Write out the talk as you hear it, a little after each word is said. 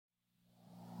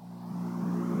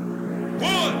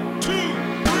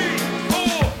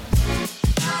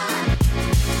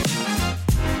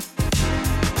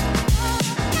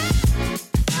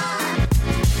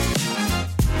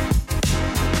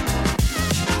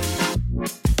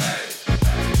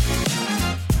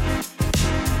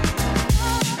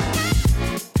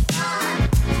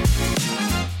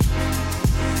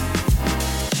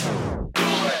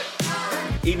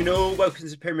welcome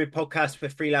to the Pyramid Podcast, where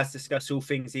three lads discuss all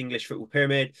things the English football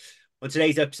pyramid. On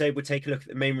today's episode, we'll take a look at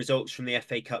the main results from the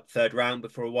FA Cup third round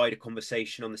before a wider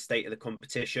conversation on the state of the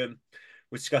competition.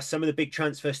 We'll discuss some of the big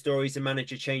transfer stories and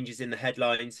manager changes in the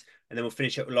headlines, and then we'll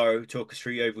finish up with Laura, who'll talk us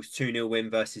through Yeovil's 2-0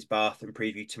 win versus Bath and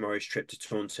preview tomorrow's trip to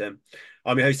Taunton.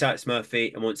 I'm your host, Alex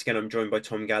Murphy, and once again, I'm joined by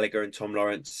Tom Gallagher and Tom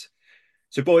Lawrence.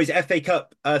 So, boys, FA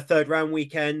Cup third round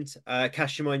weekend.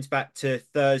 Cast your minds back to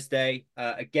Thursday,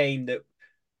 a game that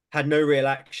had no real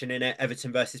action in it.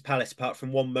 Everton versus Palace, apart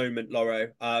from one moment, Loro.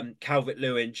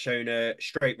 Calvert-Lewin shown a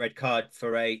straight red card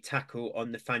for a tackle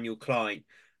on Nathaniel Klein.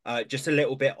 Just a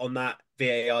little bit on that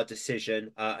VAR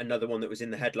decision. Another one that was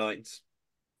in the headlines.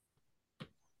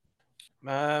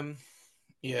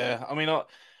 Yeah, I mean,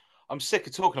 I'm sick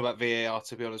of talking about VAR,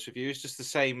 to be honest with you. It's just the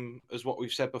same as what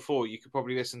we've said before. You could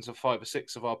probably listen to 5 or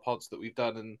 6 of our pods that we've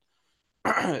done,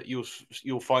 and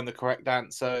you'll find the correct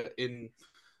answer in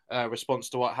response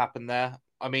to what happened there.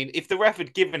 I mean, if the ref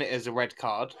had given it as a red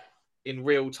card in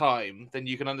real time, then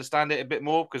you can understand it a bit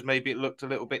more because maybe it looked a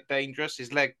little bit dangerous.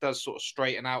 His leg does sort of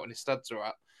straighten out and his studs are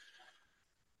up.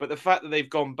 But the fact that they've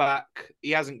gone back,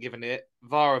 he hasn't given it.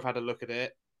 VAR have had a look at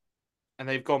it, and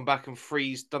they've gone back and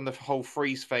done the whole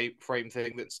freeze frame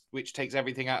thing which takes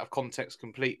everything out of context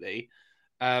completely.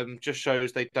 Just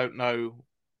shows they don't know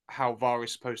how VAR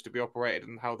is supposed to be operated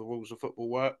and how the rules of football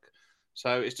work.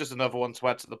 So it's just another one to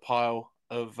add to the pile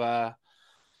of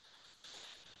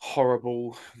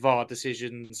horrible VAR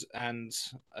decisions and,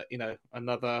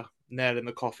 another nail in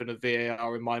the coffin of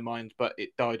VAR in my mind, but it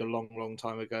died a long, long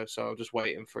time ago. So I'm just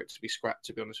waiting for it to be scrapped,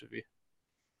 to be honest with you.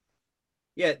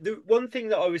 Yeah, the one thing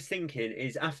that I was thinking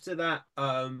is after that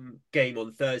game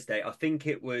on Thursday, I think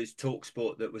it was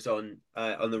TalkSport that was on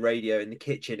the radio in the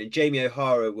kitchen, and Jamie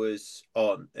O'Hara was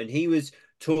on, and he was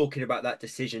talking about that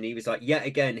decision. He was like, "Yet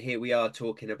again, here we are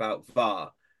talking about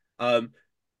VAR."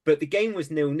 But the game was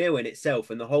 0-0 in itself,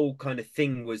 and the whole kind of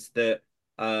thing was that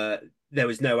there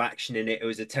was no action in it. It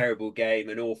was a terrible game,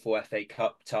 an awful FA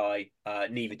Cup tie.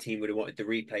 Neither team would have wanted the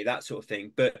replay, that sort of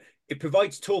thing. But it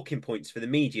provides talking points for the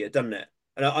media, doesn't it?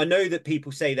 And I know that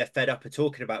people say they're fed up of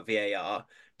talking about VAR,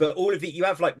 but all of it, you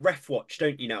have like Ref Watch,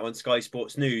 don't you, now on Sky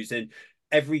Sports News? And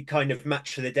every kind of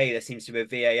match of the day, there seems to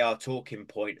be a VAR talking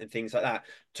point and things like that.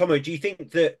 Tomo, do you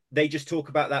think that they just talk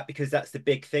about that because that's the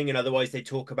big thing, and otherwise they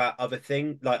talk about other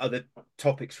things, like other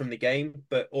topics from the game?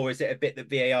 Or is it a bit that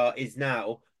VAR is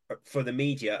now for the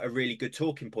media a really good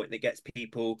talking point that gets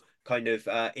people kind of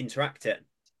interacting?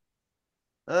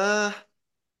 Uh,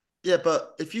 yeah,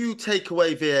 but if you take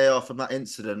away VAR from that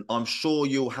incident, I'm sure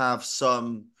you'll have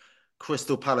some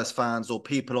Crystal Palace fans or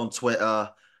people on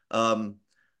Twitter um,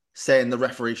 saying the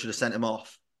referee should have sent him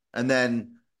off. And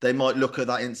then they might look at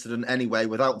that incident anyway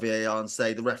without VAR and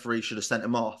say the referee should have sent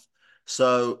him off.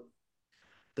 So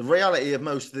the reality of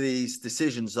most of these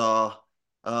decisions are,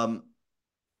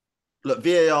 look,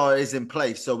 VAR is in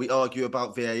place, so we argue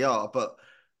about VAR, but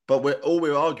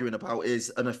we're arguing about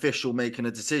is an official making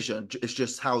a decision. It's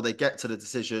just how they get to the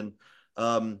decision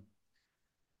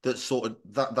that's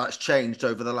changed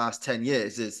over the last 10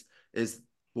 years. Is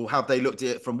well, have they looked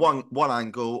at it from one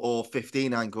angle or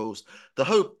 15 angles? The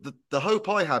hope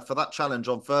I had for that challenge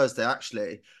on Thursday,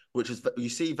 actually, which is you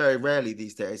see very rarely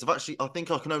these days. I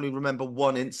think I can only remember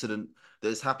one incident that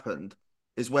has happened,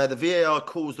 is where the VAR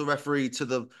calls the referee to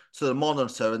the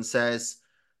monitor and says,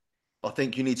 "I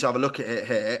think you need to have a look at it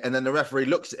here," and then the referee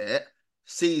looks at it,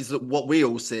 sees what we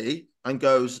all see, and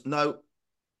goes, "No,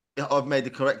 I've made the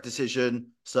correct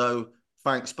decision. So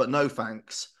thanks, but no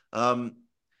thanks."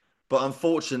 But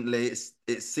unfortunately,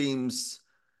 it seems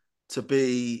to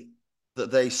be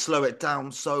that they slow it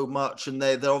down so much, and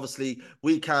they're obviously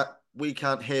we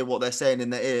can't hear what they're saying in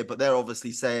their ear, but they're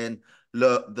obviously saying,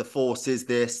 "Look, the force is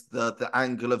this, the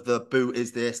angle of the boot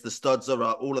is this, the studs are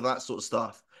up," all of that sort of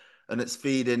stuff, and it's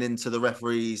feeding into the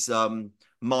referee's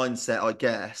mindset, I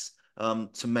guess,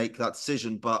 to make that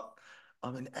decision. But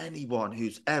I mean, anyone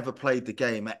who's ever played the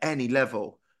game at any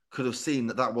level could have seen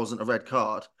that that wasn't a red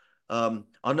card.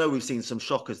 I know we've seen some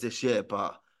shockers this year,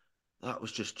 but that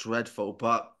was just dreadful.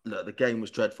 But look, the game was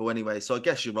dreadful anyway. So I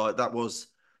guess you're right. That was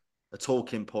a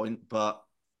talking point, but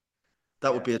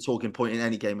that would be a talking point in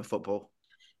any game of football.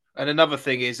 And another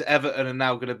thing is Everton are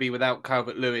now going to be without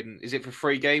Calvert-Lewin. Is it for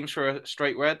 3 games for a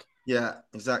straight red? Yeah,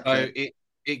 exactly. So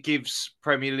it gives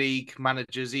Premier League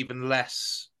managers even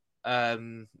less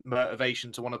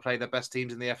motivation to want to play their best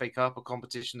teams in the FA Cup, a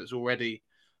competition that's already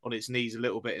on its knees a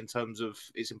little bit in terms of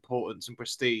its importance and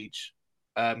prestige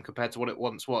compared to what it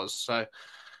once was. So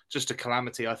just a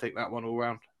calamity, I think, that one all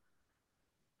round.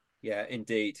 Yeah,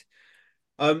 indeed.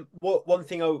 What one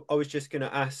thing I was just going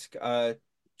to ask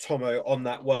Tomo, on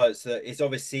that was that is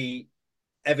obviously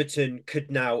Everton could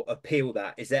now appeal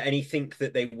that. Is there anything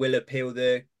that they will appeal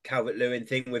the Calvert-Lewin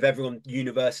thing with everyone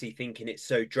universally thinking it's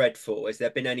so dreadful? Has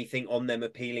there been anything on them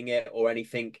appealing it or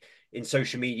anything in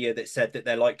social media that said that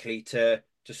they're likely to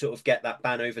sort of get that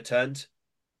ban overturned?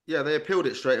 Yeah, they appealed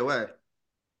it straight away.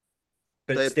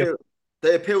 But They still, appealed,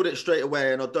 they appealed it straight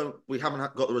away, and we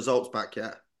haven't got the results back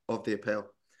yet of the appeal.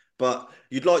 But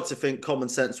you'd like to think common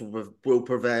sense will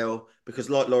prevail because,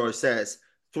 like Laura says,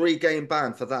 3-game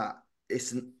ban for that.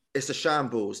 It's a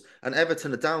shambles, and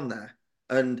Everton are down there,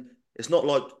 and it's not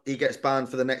like he gets banned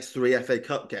for the next 3 FA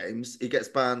Cup games. He gets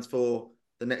banned for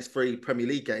the next 3 Premier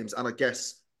League games, and I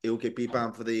guess he'll be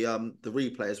banned for the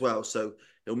replay as well. So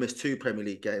he'll miss 2 Premier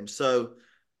League games. So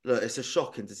look, it's a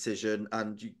shocking decision,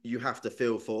 and you have to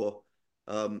feel for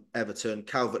Everton,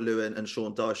 Calvert-Lewin, and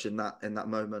Sean Dyche in that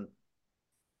moment.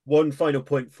 one final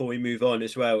point before we move on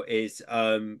as well is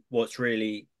what's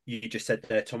really you just said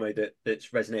there, Tomo, that's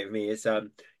resonated with me is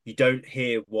you don't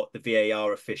hear what the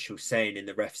VAR official's saying in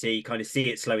the ref. So you kind of see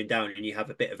it slowing down and you have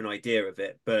a bit of an idea of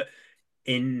it. But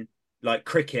in like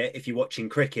cricket, if you're watching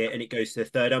cricket and it goes to the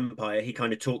third umpire, he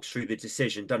kind of talks through the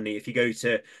decision, doesn't he? If you go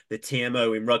to the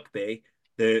TMO in rugby,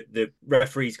 the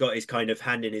referee's got his kind of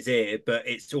hand in his ear, but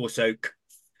it's also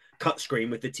cut screen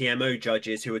with the TMO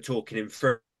judges who are talking in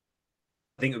through.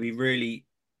 I think it would be really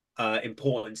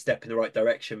important step in the right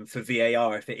direction for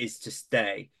VAR if it is to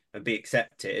stay and be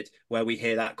accepted, where we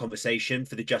hear that conversation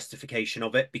for the justification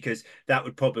of it, because that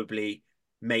would probably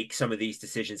make some of these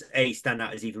decisions stand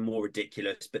out as even more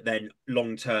ridiculous, but then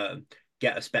long term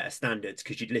get us better standards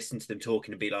because you'd listen to them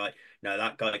talking and be like, no,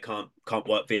 that guy can't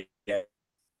work VAR.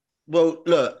 Well,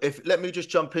 look, if let me just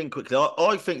jump in quickly.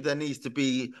 I think there needs to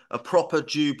be a proper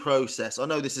due process. I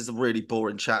know this is a really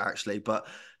boring chat, actually, but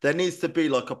there needs to be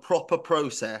like a proper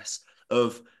process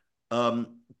of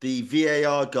the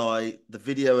VAR guy, the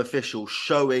video official,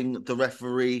 showing the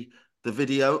referee the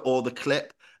video or the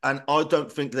clip. And I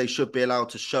don't think they should be allowed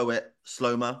to show it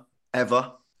slow-mo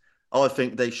ever. I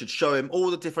think they should show him all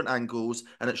the different angles,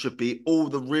 and it should be all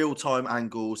the real-time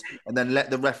angles, and then let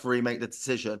the referee make the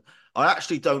decision. I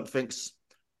actually don't think,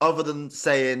 other than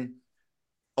saying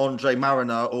Andre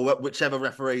Mariner or whichever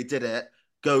referee did it,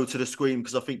 go to the screen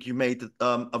because I think you made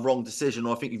a wrong decision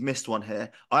or I think you've missed one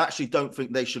here. I actually don't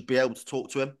think they should be able to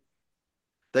talk to him.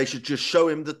 They should just show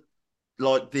him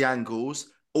the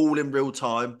angles all in real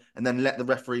time and then let the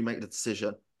referee make the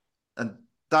decision. And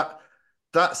that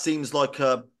that seems like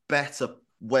a better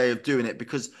way of doing it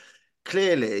because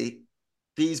clearly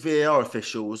these VAR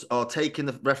officials are taking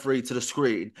the referee to the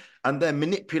screen and they're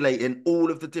manipulating all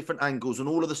of the different angles and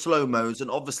all of the slow modes and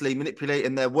obviously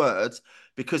manipulating their words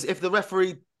because if the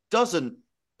referee doesn't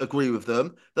agree with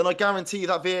them, then I guarantee you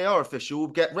that VAR official will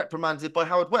get reprimanded by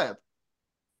Howard Webb.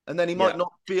 And then he might Yeah.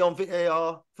 not be on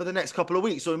VAR for the next couple of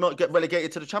weeks or he might get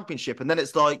relegated to the championship. And then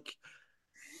it's like,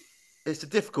 it's a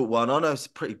difficult one. I know it's a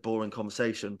pretty boring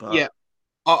conversation, but Yeah,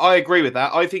 I agree with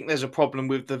that. I think there's a problem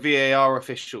with the VAR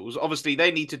officials. Obviously,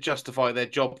 they need to justify their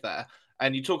job there.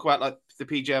 And you talk about like the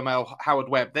PGML, Howard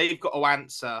Webb, they've got to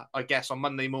answer, I guess, on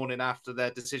Monday morning after their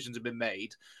decisions have been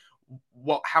made,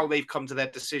 how they've come to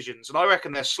their decisions. And I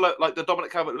reckon they're slow, like the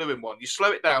Dominic Calvert-Lewin one. You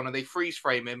slow it down and they freeze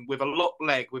frame him with a locked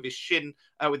leg, with his shin,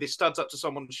 with his studs up to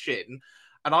someone's shin.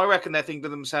 And I reckon they're thinking to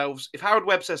themselves, if Howard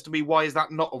Webb says to me, why is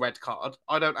that not a red card?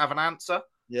 I don't have an answer.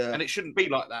 yeah. And it shouldn't be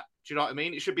like that. Do you know what I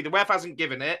mean? It should be the ref hasn't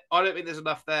given it. I don't think there's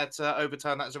enough there to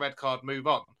overturn that as a red card, move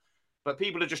on. But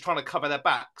people are just trying to cover their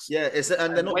backs. Yeah,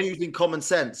 and they're not using common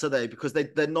sense, are they? Because they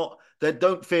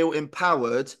don't feel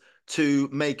empowered to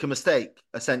make a mistake,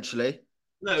 essentially.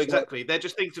 No, So, exactly. They're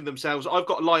just thinking to themselves, I've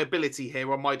got a liability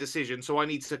here on my decision, so I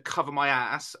need to cover my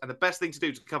ass. And the best thing to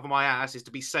do to cover my ass is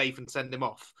to be safe and send him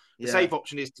off. The yeah, safe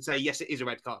option is to say, yes, it is a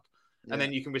red card. yeah. And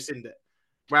then you can rescind it.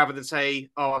 Rather than say,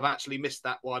 oh, I've actually missed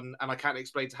that one and I can't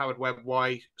explain to Howard Webb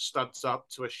why studs up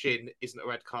to a shin isn't a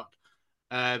red card.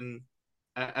 And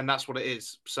that's what it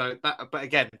is. So but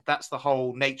again, that's the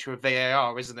whole nature of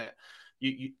VAR, isn't it?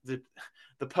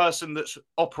 The person that's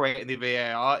operating the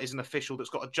VAR is an official that's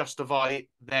got to justify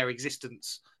their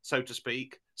existence, so to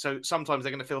speak. So sometimes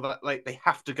they're going to feel that like they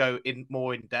have to go in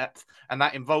more in depth, and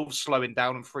that involves slowing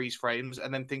down and freeze frames,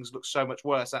 and then things look so much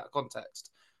worse out of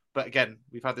context. But again,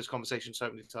 we've had this conversation so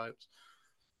many times.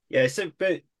 Yeah, so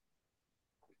but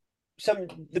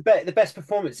the best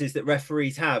performances that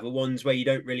referees have are ones where you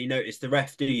don't really notice the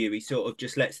ref, do you? He sort of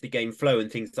just lets the game flow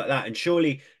and things like that. And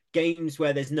surely games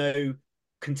where there's no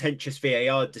contentious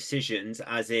VAR decisions,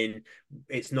 as in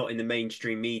it's not in the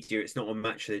mainstream media, it's not on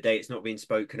Match of the Day, it's not being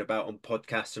spoken about on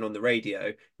podcasts and on the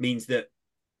radio, means that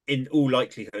in all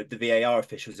likelihood the VAR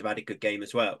officials have had a good game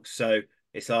as well. So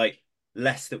It's like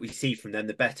less that we see from them,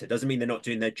 the better. Doesn't mean they're not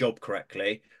doing their job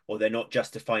correctly or they're not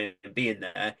justifying being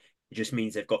there. It just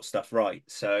means they've got stuff right.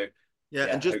 So Yeah,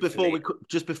 and yeah, hopefully.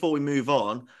 just before we move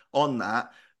on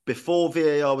that, before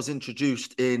VAR was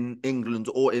introduced in England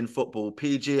or in football,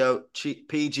 PGMLL,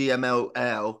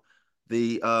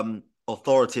 the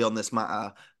authority on this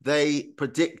matter, they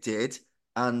predicted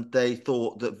and they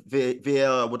thought that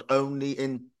VAR would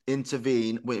only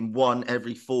intervene in one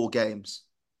every 4 games.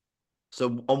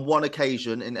 So on one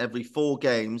occasion in every 4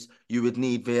 games, you would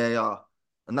need VAR,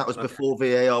 and that was Okay. before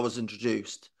VAR was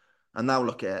introduced. And now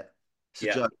look at it; it's a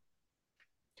Yeah. joke.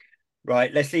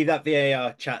 Right, let's leave that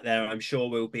VAR chat there. I'm sure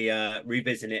we'll be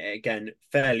revisiting it again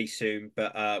fairly soon,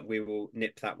 but we will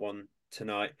nip that one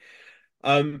tonight.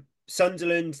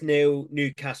 Sunderland 0,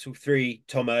 Newcastle 3,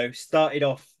 Tomo. Started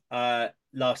off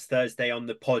last Thursday on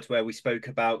the pod where we spoke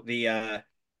about the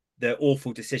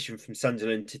awful decision from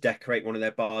Sunderland to decorate one of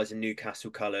their bars in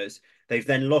Newcastle colours. They've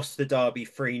then lost the derby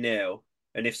 3-0.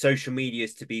 And if social media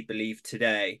is to be believed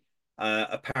today,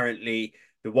 apparently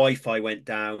the Wi-Fi went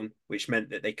down, which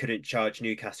meant that they couldn't charge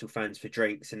Newcastle fans for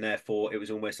drinks, and therefore it was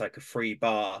almost like a free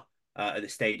bar at the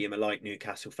stadium, like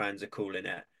Newcastle fans are calling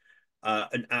it.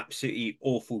 An absolutely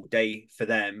awful day for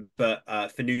them, but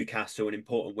for Newcastle, an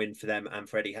important win for them and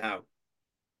for Eddie Howe.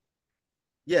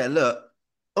 Yeah, look,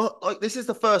 like this is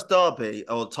the first derby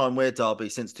or time we're derby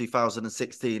since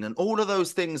 2016, and all of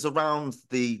those things around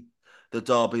the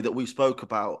derby that we spoke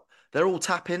about, they're all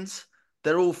tap-ins.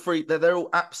 They're all free. They're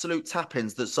all absolute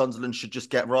tap-ins that Sunderland should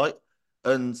just get right,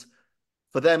 and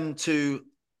for them to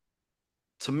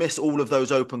miss all of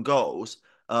those open goals,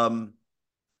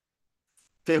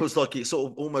 feels like it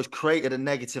sort of almost created a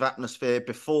negative atmosphere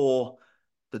before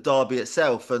the derby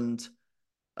itself, and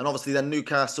obviously then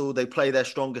Newcastle, they play their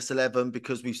strongest 11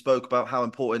 because we spoke about how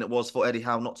important it was for Eddie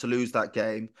Howe not to lose that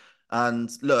game.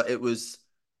 And look,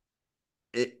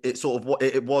 it sort of what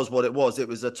it was what it was. It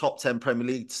was a top 10 Premier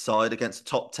League side against a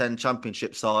top 10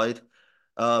 Championship side.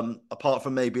 Apart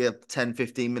from maybe a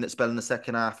 10-15 minute spell in the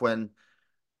second half when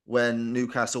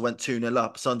Newcastle went 2-0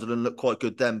 up, Sunderland looked quite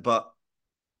good then, but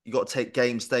you got to take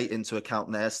game state into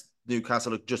account there.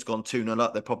 Newcastle have just gone 2-0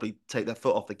 up. They probably take their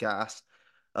foot off the gas.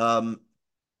 Um,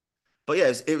 but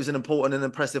yeah, it was an important and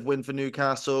impressive win for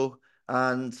Newcastle,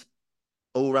 and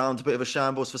all round a bit of a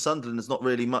shambles for Sunderland. There's not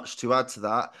really much to add to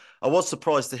that. I was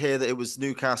surprised to hear that it was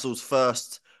Newcastle's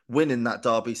first win in that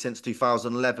derby since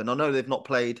 2011. I know they've not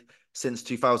played since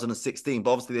 2016,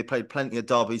 but obviously they played plenty of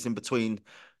derbies in between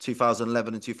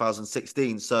 2011 and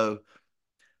 2016.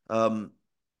 Um,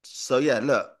 so yeah,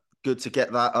 look, good to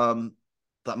get that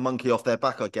monkey off their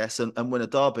back, I guess, and win a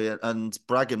derby and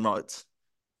bragging rights.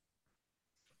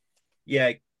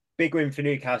 Yeah, big win for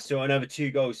Newcastle. Another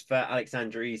 2 goals for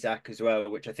Alexander Isak as well,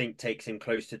 which I think takes him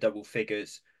close to double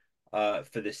figures for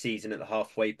the season at the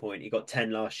halfway point. He got 10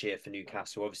 last year for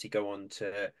Newcastle. Obviously, go on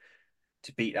to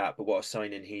beat that, but what a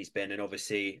signing he's been. And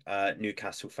obviously,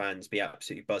 Newcastle fans be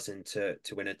absolutely buzzing to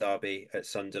win a derby at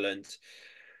Sunderland.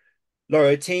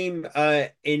 Laura, a team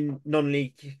in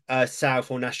non-league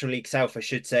South or National League South, I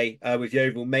should say, with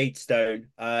Yeovil Maidstone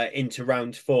into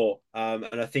round 4.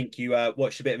 And I think you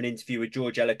watched a bit of an interview with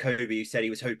George Elokobi, who said he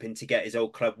was hoping to get his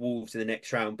old club Wolves in the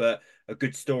next round, but a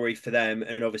good story for them.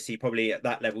 And obviously, probably at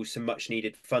that level, some much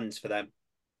needed funds for them.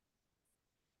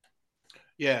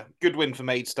 Yeah, good win for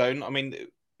Maidstone. I mean,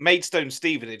 Maidstone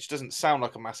Stevenage doesn't sound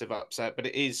like a massive upset, but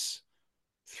it is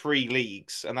 3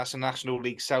 leagues, and that's a National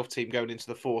League South team going into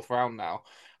the 4th round now.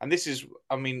 And this is,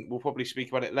 I mean, we'll probably speak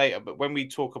about it later, but when we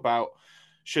talk about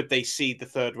should they seed the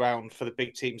 3rd round for the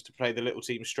big teams to play the little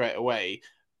teams straight away,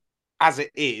 as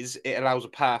it is, it allows a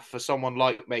path for someone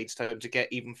like Maidstone to get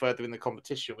even further in the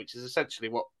competition, which is essentially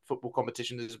what football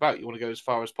competition is about. You want to go as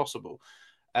far as possible.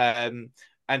 Um,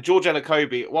 and George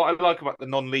Elokobi, what I like about the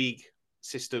non-league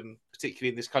system, particularly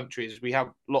in this country, is we have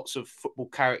lots of football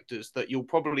characters that you'll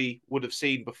probably would have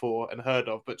seen before and heard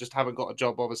of, but just haven't got a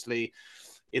job, obviously,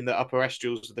 in the upper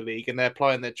echelons of the league, and they're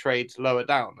applying their trade lower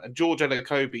down. And George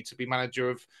Elokobi to be manager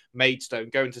of Maidstone,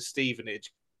 going to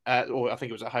Stevenage, or I think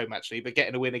it was at home actually, but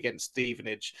getting a win against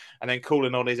Stevenage and then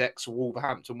calling on his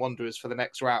ex-Wolverhampton Wanderers for the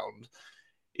next round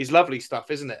is lovely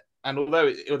stuff, isn't it? And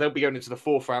although they'll be going into the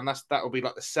 4th round, that will be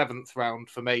like the 7th round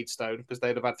for Maidstone because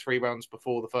they'd have had 3 rounds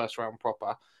before the 1st round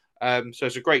proper. So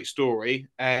it's a great story,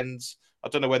 and I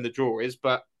don't know when the draw is,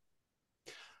 but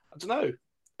I don't know.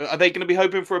 Are they going to be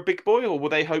hoping for a big boy, or will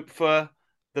they hope for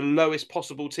the lowest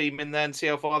possible team in there and see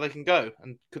how far they can go?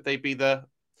 And could they be the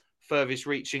furthest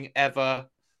reaching ever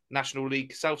National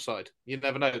League South side. You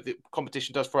never know. The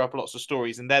competition does throw up lots of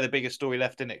stories, and they're the biggest story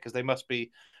left in it because they must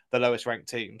be the lowest ranked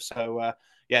team. So,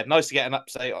 yeah, nice to get an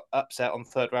upset on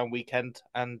third round weekend.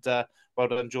 And well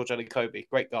done, George Kobe.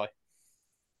 Great guy.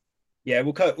 Yeah,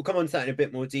 we'll come on to that in a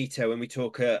bit more detail when we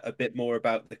talk a bit more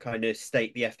about the kind of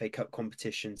state the FA Cup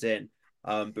competition's in.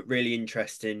 But really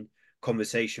interesting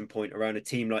conversation point around a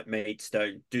team like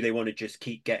Maidstone. Do they want to just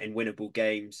keep getting winnable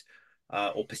games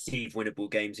or perceive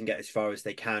winnable games and get as far as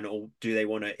they can? Or do they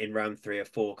want to, in round 3 or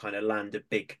 4, kind of land a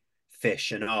big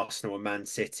fish, an Arsenal, a Man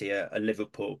City, a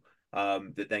Liverpool,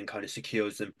 that then kind of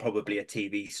secures them probably a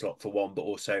TV slot for one, but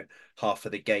also half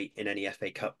of the gate in any FA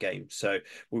Cup game. So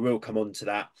we will come on to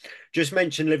that. Just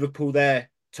mention Liverpool there,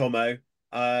 Tomo.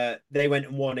 They went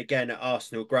and won again at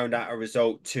Arsenal, ground out a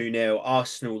result 2-0.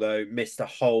 Arsenal, though, missed a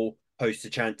whole host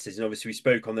of chances. And obviously, we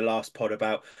spoke on the last pod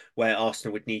about where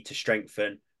Arsenal would need to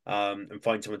strengthen and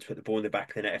find someone to put the ball in the back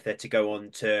of the net if they're to go on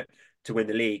to win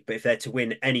the league. But if they're to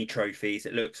win any trophies,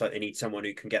 it looks like they need someone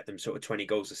who can get them sort of 20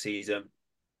 goals a season.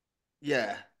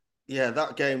 Yeah, yeah,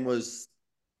 that game was.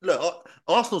 Look,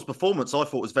 Arsenal's performance I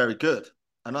thought was very good,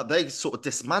 and they sort of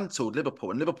dismantled Liverpool,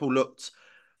 and Liverpool looked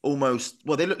almost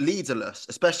they looked leaderless,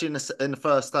 especially in the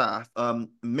first half.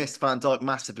 Missed Van Dijk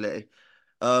massively,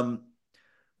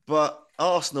 but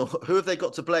Arsenal, who have they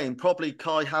got to blame? Probably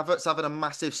Kai Havertz having a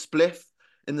massive spliff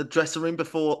in the dressing room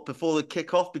before the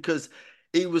kickoff because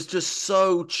he was just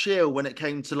so chill when it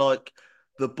came to like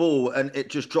the ball and it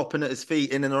just dropping at his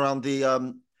feet in and around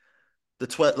the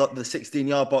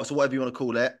 16-yard box or whatever you want to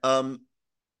call it.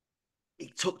 He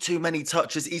took too many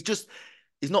touches. He's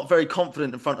not very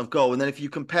confident in front of goal. And then if you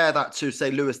compare that to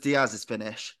say Luis Diaz's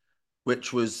finish,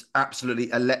 which was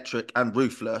absolutely electric and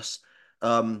ruthless,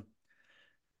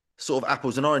 sort of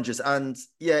apples and oranges. And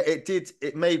yeah,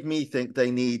 it made me think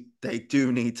they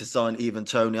do need to sign even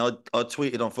Tony. I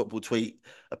tweeted on Football Tweet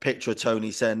a picture of Tony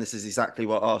saying this is exactly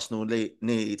what Arsenal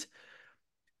need.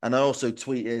 And I also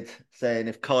tweeted saying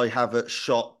if Kai Havertz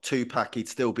shot Tupac, he'd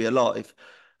still be alive.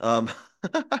 Um,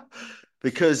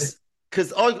 because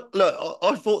I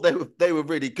thought they were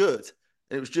really good.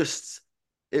 It was just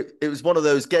it was one of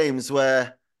those games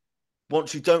where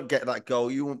once you don't get that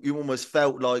goal, you almost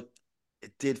felt like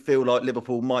it did feel like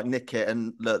Liverpool might nick it,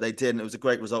 and look, they didn't. It was a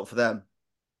great result for them.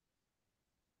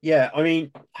 Yeah, I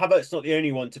mean, Havertz's not the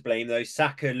only one to blame, though.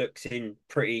 Saka looks in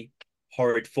pretty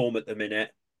horrid form at the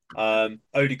minute.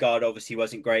 Odegaard obviously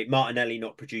wasn't great. Martinelli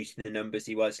not producing the numbers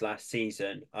he was last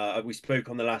season. We spoke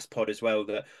on the last pod as well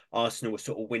that Arsenal were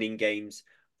sort of winning games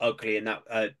ugly, and that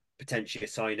potentially a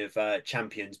sign of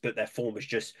champions, but their form has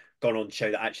just gone on to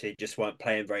show that actually they just weren't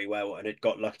playing very well and had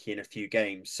got lucky in a few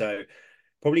games. So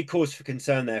probably cause for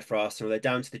concern there for Arsenal. They're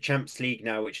down to the Champions League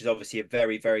now, which is obviously a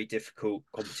very, very difficult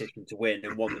competition to win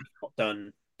and one that's not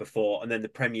done before. And then the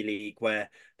Premier League, where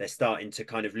they're starting to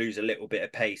kind of lose a little bit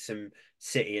of pace, and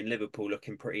City and Liverpool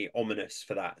looking pretty ominous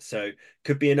for that. So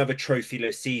could be another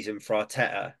trophyless season for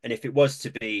Arteta. And if it was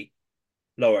to be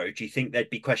Loro, do you think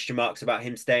there'd be question marks about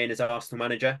him staying as Arsenal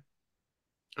manager?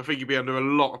 I think you'd be under a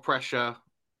lot of pressure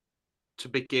to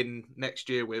begin next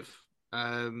year with.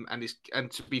 And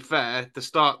to be fair, the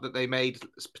start that they made,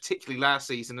 particularly last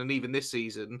season and even this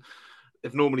season,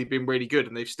 have normally been really good,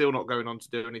 and they've still not going on to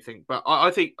do anything. But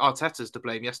I think Arteta's to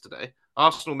blame yesterday.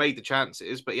 Arsenal made the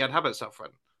chances, but he had Havertz up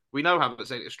front. We know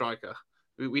Havertz ain't a striker.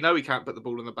 We know he can't put the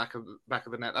ball in the back of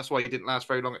the net. That's why he didn't last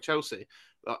very long at Chelsea.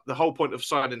 The whole point of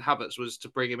signing Havertz was to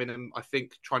bring him in and I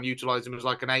think try and utilise him as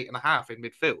like an 8.5 in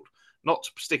midfield, not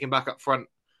to stick him back up front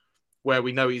where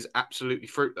we know he's absolutely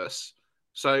fruitless.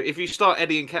 So if you start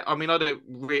Eddie Nketiah, I mean, I don't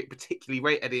particularly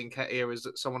rate Eddie Nketiah as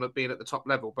someone being at the top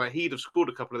level, but he'd have scored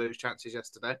a couple of those chances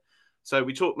yesterday. So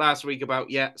we talked last week about,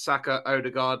 Saka,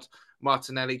 Odegaard,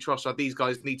 Martinelli, Trossard, these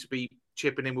guys need to be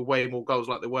chipping in with way more goals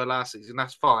like they were last season.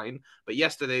 That's fine. But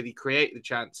yesterday they created the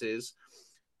chances,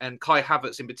 and Kai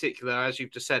Havertz in particular, as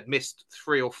you've just said, missed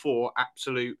 3 or 4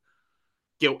 absolute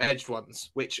gilt-edged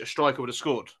ones, which a striker would have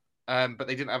scored. But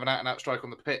they didn't have an out-and-out striker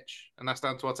on the pitch, and that's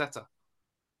down to Arteta.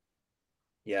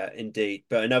 Yeah, indeed.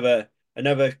 But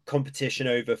another competition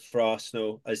over for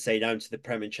Arsenal, as say down to the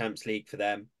Premier and Champions League for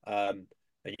them. And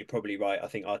you're probably right. I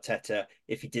think Arteta,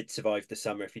 if he did survive the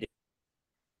summer, if he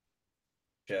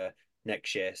did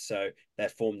next year, so their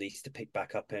form needs to pick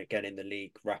back up again in the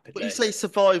league rapidly. But you say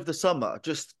survive the summer,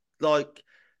 just like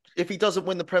if he doesn't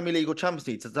win the Premier League or Champions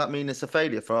League, does that mean it's a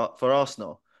failure for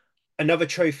Arsenal? Another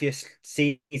trophy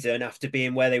season after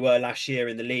being where they were last year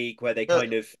in the league, where they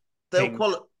kind of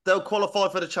they'll qualify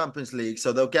for the Champions League,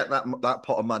 so they'll get that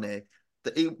pot of money.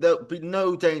 There'll be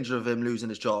no danger of him losing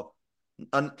his job.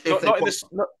 And if not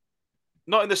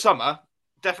in the summer,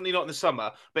 definitely not in the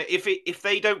summer. But if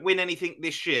they don't win anything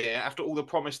this year after all the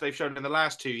promise they've shown in the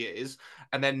last 2 years,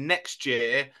 and then next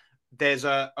year there's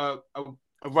a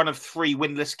run of 3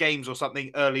 winless games or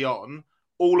something early on,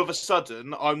 all of a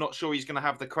sudden I'm not sure he's going to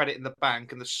have the credit in the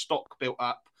bank and the stock built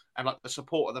up and like the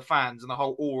support of the fans and the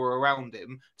whole aura around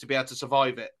him to be able to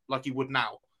survive it like he would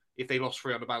now. If they lost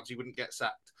 3 on the bounce, he wouldn't get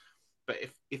sacked. But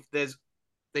if there's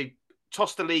they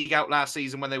tossed the league out last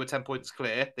season when they were 10 points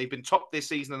clear. They've been top this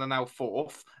season and are now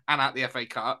 4th and at the FA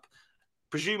Cup.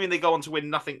 Presuming they go on to win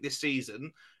nothing this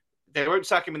season, they won't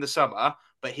sack him in the summer,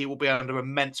 but he will be under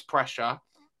immense pressure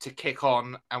to kick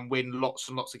on and win lots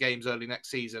and lots of games early next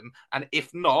season. And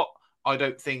if not, I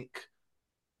don't think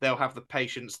they'll have the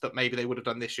patience that maybe they would have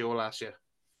done this year or last year.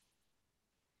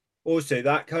 Also,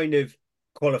 that kind of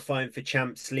qualifying for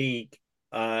Champs League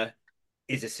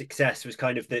is a success was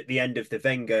kind of the end of the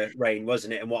Wenger reign,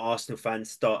 wasn't it? And what Arsenal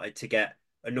fans started to get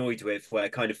annoyed with, where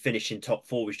kind of finishing top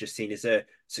 4 was just seen as a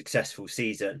successful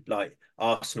season. Like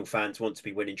Arsenal fans want to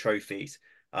be winning trophies.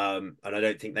 And I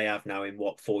don't think they have now in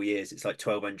 4 years. It's like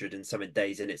 1,200 and something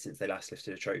days in it since they last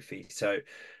lifted a trophy. So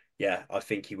yeah, I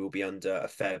think he will be under a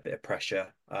fair bit of pressure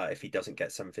if he doesn't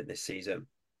get something this season.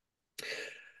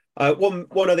 One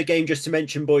other game just to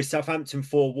mention, boys. Southampton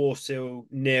 4, Walsall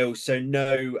 0. So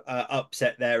no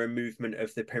upset there and movement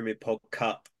of the Premier Pod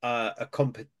Cup. A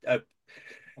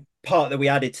part that we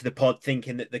added to the pod,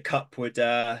 thinking that the cup would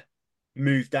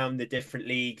move down the different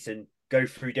leagues and go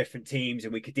through different teams,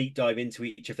 and we could deep dive into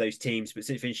each of those teams. But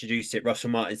since we introduced it, Russell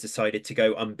Martin's decided to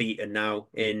go unbeaten now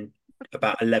in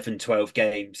about 11, 12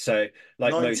 games. So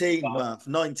like 19, Matt,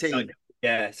 19.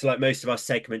 Yeah, so like most of our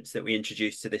segments that we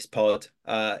introduced to this pod,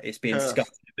 it's being scuffed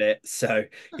a bit. So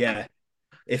yeah,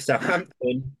 if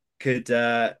Southampton could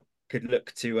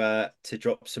look to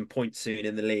drop some points soon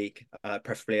in the league,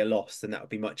 preferably a loss, then that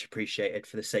would be much appreciated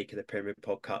for the sake of the Premier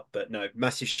Pod Cup. But no,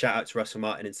 massive shout out to Russell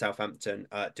Martin and Southampton,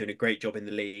 doing a great job in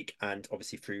the league and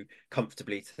obviously through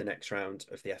comfortably to the next round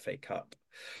of the FA Cup.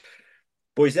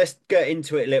 Boys, let's get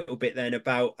into it a little bit then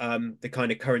about the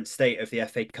kind of current state of the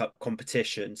FA Cup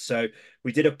competition. So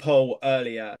we did a poll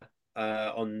earlier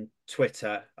on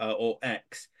Twitter or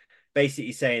X,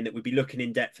 basically saying that we'd be looking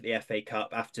in depth at the FA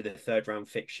Cup after the 3rd round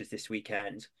fixtures this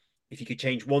weekend. If you could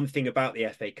change one thing about the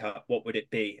FA Cup, what would it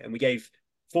be? And we gave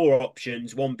 4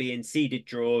 options, one being seeded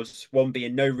draws, one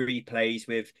being no replays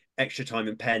with extra time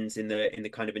and pens in the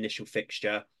kind of initial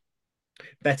fixture,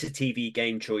 better TV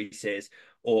game choices,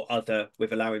 or other,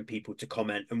 with allowing people to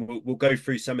comment. And we'll go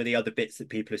through some of the other bits that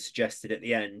people have suggested at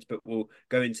the end, but we'll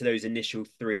go into those initial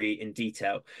 3 in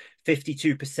detail.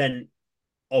 52%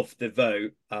 of the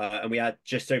vote, and we had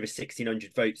just over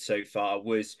 1,600 votes so far,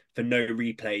 was for no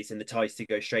replays and the ties to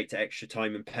go straight to extra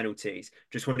time and penalties.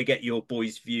 Just want to get your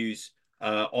boys' views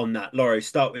on that. Laura,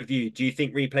 start with you. Do you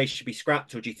think replays should be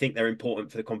scrapped, or do you think they're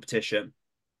important for the competition?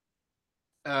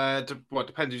 Well, it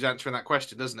depends who's answering that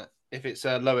question, doesn't it? If it's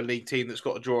a lower league team that's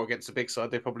got a draw against a big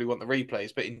side, they probably want the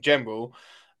replays. But in general,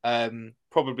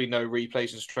 probably no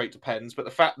replays and straight to pens. But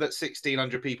the fact that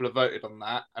 1,600 people have voted on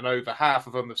that, and over half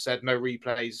of them have said no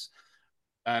replays,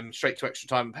 straight to extra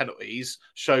time and penalties,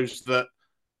 shows that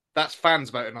that's fans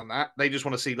voting on that. They just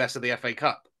want to see less of the FA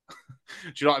Cup. Do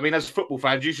you know what I mean? As football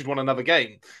fans, you should want another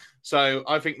game. So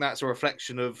I think that's a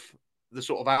reflection of the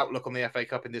sort of outlook on the FA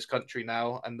Cup in this country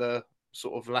now, and the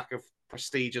sort of lack of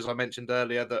prestige, as I mentioned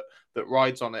earlier, that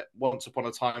rides on it. Once upon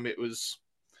a time, it was,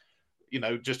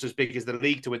 just as big as the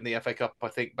league to win the FA Cup, I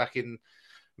think, back in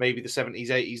maybe the 70s,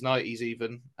 80s, 90s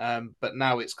even. But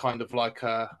now it's kind of like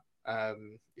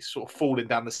it's sort of falling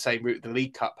down the same route the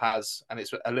League Cup has, and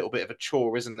it's a little bit of a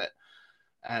chore, isn't it?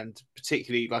 And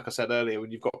particularly, like I said earlier,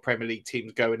 when you've got Premier League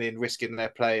teams going in, risking their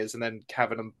players, and then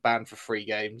having them banned for 3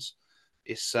 games,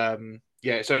 it's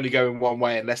it's only going one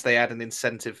way unless they add an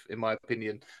incentive, in my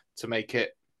opinion, to make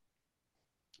it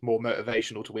more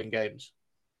motivational to win games.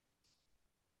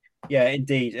 Yeah,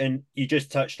 indeed. And you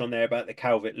just touched on there about the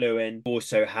Calvert-Lewin.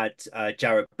 Also had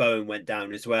Jarrod Bowen went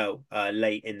down as well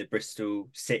late in the Bristol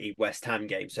City West Ham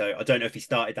game. So I don't know if he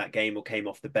started that game or came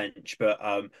off the bench, but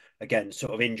again,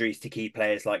 sort of injuries to key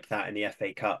players like that in the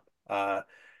FA Cup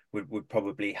would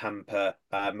probably hamper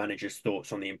managers'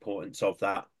 thoughts on the importance of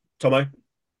that. Tomo?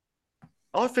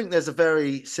 I think there's a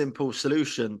very simple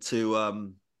solution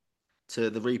to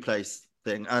the replays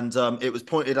thing, and it was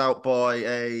pointed out by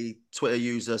a Twitter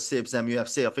user,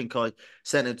 SibsMUFC. I think I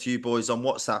sent it to you boys on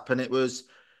WhatsApp, and it was,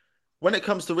 when it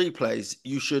comes to replays,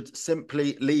 you should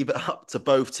simply leave it up to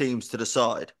both teams to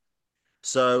decide.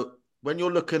 So when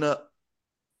you're looking at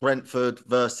Brentford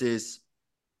versus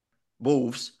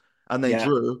Wolves and they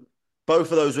drew,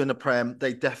 Both of those are in the Prem.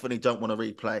 They definitely don't want to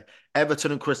replay.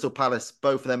 Everton and Crystal Palace,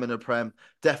 both of them in the Prem,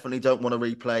 definitely don't want to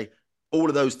replay. All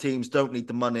of those teams don't need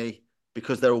the money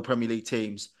because they're all Premier League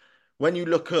teams. When you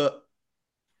look at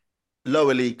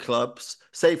lower league clubs,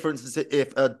 say for instance,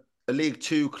 if a League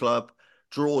Two club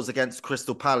draws against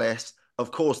Crystal Palace,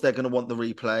 of course they're going to want the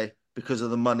replay because of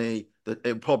the money that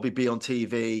it will probably be on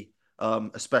TV,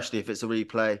 especially if it's a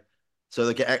replay. So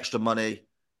they get extra money.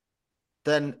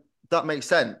 Then that makes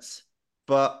sense.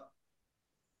 But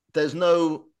there's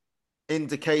no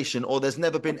indication, or there's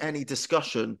never been any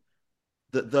discussion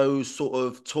that those sort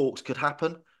of talks could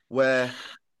happen where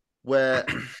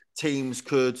teams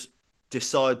could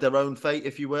decide their own fate,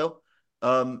 if you will.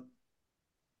 And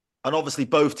obviously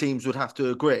both teams would have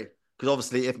to agree. Because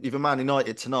obviously if you're Man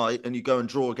United tonight and you go and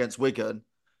draw against Wigan,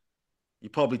 you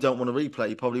probably don't want to replay.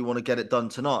 You probably want to get it done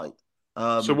tonight.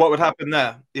 So what would happen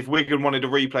there if Wigan wanted a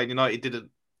replay and United didn't?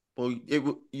 Well,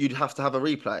 you'd have to have a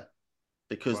replay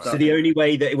because Right. So the only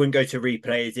way that it wouldn't go to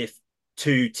replay is if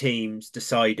two teams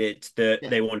decided that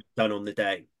they want it done on the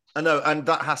day. I know, and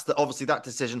that has to obviously that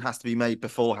decision has to be made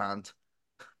beforehand.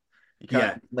 You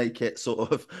can't make it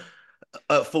sort of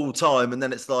at full time and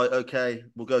then it's like, okay,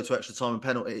 we'll go to extra time and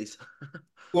penalties.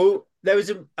 Well, there was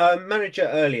a manager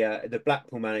earlier, the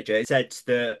Blackpool manager, said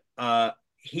that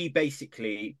he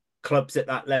basically clubs at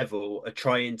that level are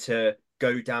trying to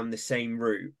go down the same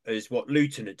route as what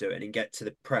Luton are doing and get to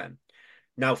the Prem.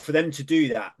 Now, for them to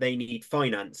do that, they need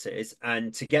finances,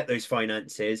 and to get those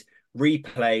finances,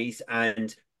 replays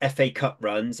and FA Cup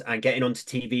runs and getting onto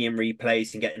TV and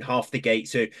replays and getting half the gate.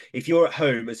 So if you're at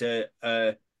home as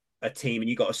a team and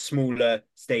you got a smaller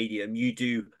stadium, you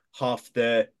do half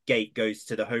the gate goes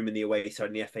to the home and the away side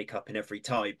in the FA Cup in every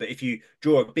tie. But if you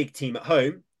draw a big team at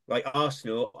home, like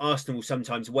Arsenal will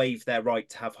sometimes waive their right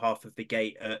to have half of the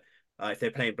gate at if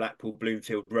they're playing Blackpool,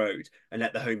 Bloomfield Road, and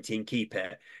let the home team keep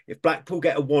it. If Blackpool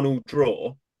get a 1-1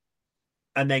 draw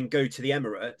and then go to the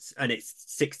Emirates and it's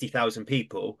 60,000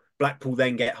 people, Blackpool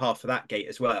then get half of that gate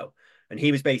as well. And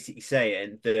he was basically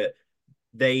saying that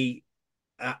they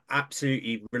are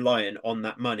absolutely reliant on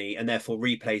that money and therefore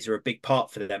replays are a big part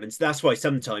for them. And so that's why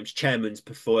sometimes chairmen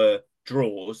prefer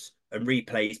draws and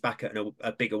replays back at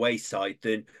a big away side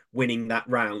than winning that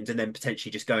round and then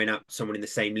potentially just going out to someone in the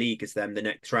same league as them the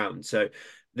next round. So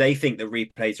they think that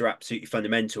replays are absolutely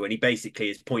fundamental. And he basically,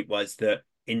 his point was that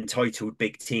entitled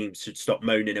big teams should stop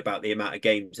moaning about the amount of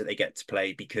games that they get to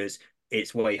play because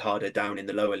it's way harder down in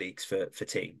the lower leagues for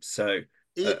teams. So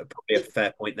probably a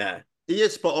fair point there. He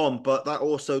is spot on, but that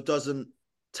also doesn't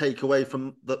take away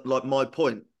from like my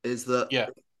point is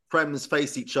that Prems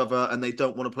face each other and they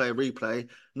don't want to play a replay.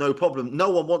 No problem. No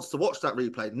one wants to watch that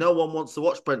replay. No one wants to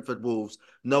watch Brentford Wolves.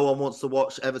 No one wants to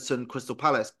watch Everton Crystal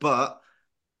Palace. But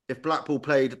if Blackpool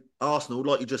played Arsenal,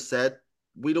 like you just said,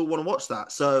 we'd all want to watch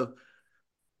that. So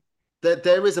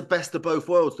there is a best of both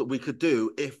worlds that we could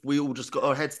do if we all just got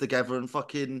our heads together and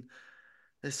fucking.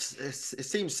 It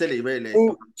seems silly, really.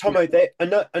 Well, Tomo,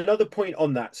 another point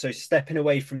on that. So stepping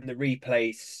away from the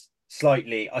replays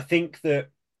slightly, I think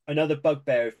that another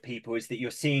bugbear of people is that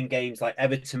you're seeing games like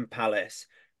Everton Palace,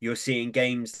 you're seeing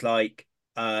games like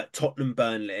Tottenham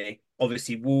Burnley.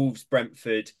 Obviously, Wolves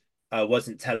Brentford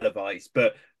wasn't televised,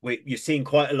 but you're seeing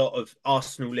quite a lot of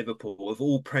Arsenal Liverpool of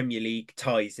all Premier League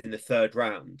ties in the third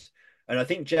round. And I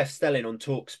think Jeff Stelling on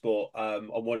TalkSport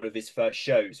on one of his first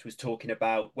shows was talking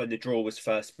about when the draw was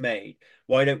first made.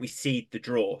 Why don't we seed the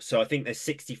draw? So I think there's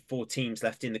 64 teams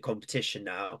left in the competition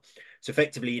now. So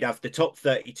effectively, you'd have the top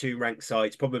 32 ranked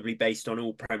sides, probably based on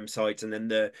all Prem sides, and then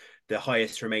the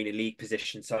highest remaining league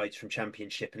position sides from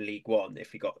Championship and League One,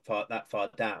 if we got that far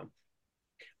down.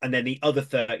 And then the other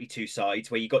 32 sides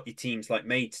where you got your teams like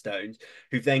Maidstone,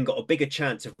 who've then got a bigger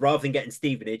chance of, rather than getting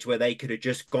Stevenage, where they could have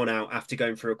just gone out after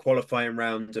going through a qualifying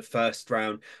round, a first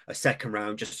round, a second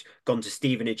round, just gone to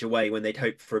Stevenage away when they'd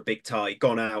hoped for a big tie,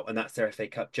 gone out, and that's their FA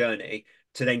Cup journey,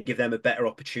 to then give them a better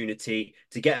opportunity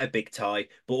to get a big tie.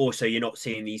 But also, you're not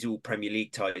seeing these all Premier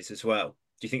League ties as well.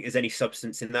 Do you think there's any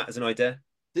substance in that as an idea?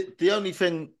 The only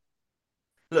thing,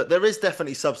 look, there is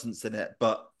definitely substance in it,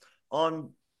 but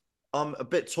I'm a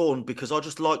bit torn because I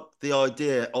just like the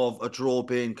idea of a draw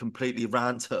being completely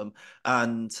random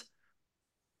and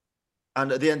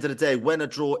at the end of the day, when a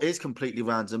draw is completely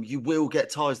random, you will get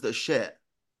ties that are shit.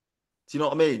 Do you know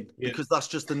what I mean? Yeah. Because that's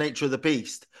just the nature of the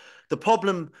beast. The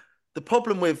problem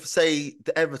with, say,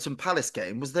 the Everton Palace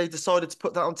game was they decided to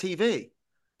put that on TV.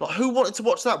 Like, who wanted to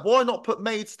watch that? Why not put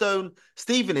Maidstone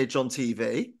Stevenage on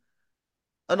TV?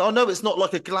 And I know it's not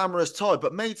like a glamorous tie,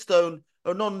 but Maidstone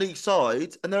are non-league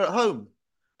side and they're at home.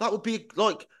 That would be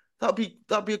like that'd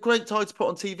be a great tie to put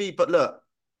on TV. But look,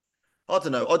 I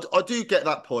don't know. I do get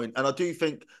that point, and I do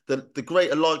think that the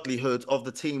greater likelihood of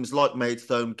the teams like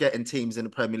Maidstone getting teams in the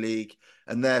Premier League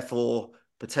and therefore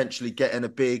potentially getting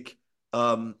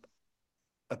um,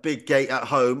 a big gate at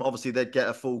home. Obviously, they'd get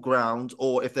a full ground,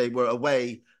 or if they were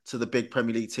away to the big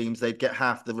Premier League teams, they'd get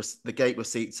half the gate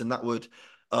receipts, and that would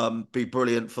be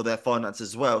brilliant for their finances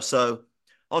as well. So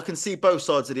I can see both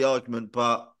sides of the argument,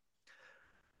 but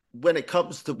when it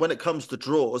comes to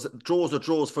draws are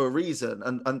draws for a reason,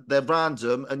 and they're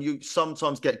random, and you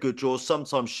sometimes get good draws,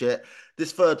 sometimes shit.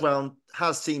 This third round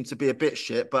has seemed to be a bit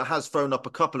shit, but has thrown up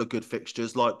a couple of good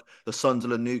fixtures, like the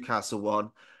Sunderland Newcastle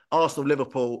one. Arsenal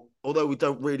Liverpool, although we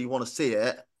don't really want to see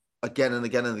it again and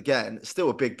again and again, it's still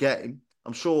a big game.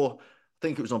 I'm sure. I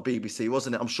think it was on BBC,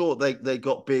 wasn't it? I'm sure they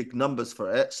got big numbers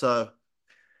for it, so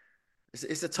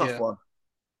it's a tough Yeah. one.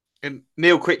 And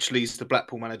Neil Critchley's the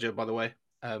Blackpool manager, by the way.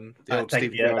 The old Thank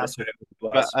Stephen you. Gerrard. That's what it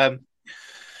But was.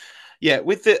 yeah,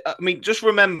 just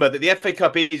remember that the FA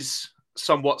Cup is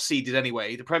somewhat seeded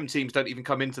anyway. The Prem teams don't even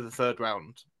come into the third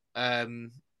round.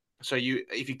 So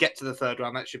if you get to the third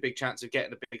round, that's your big chance of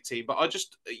getting a big team. But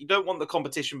you don't want the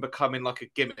competition becoming like a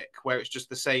gimmick where it's just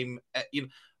the same.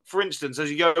 For instance,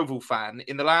 as a Yeovil fan,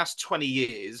 in the last 20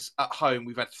 years at home,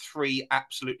 we've had three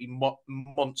absolutely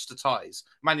monster ties: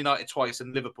 Man United twice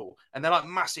and Liverpool, and they're like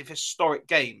massive historic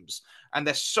games, and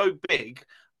they're so big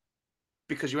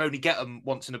because you only get them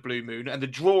once in a blue moon, and the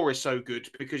draw is so good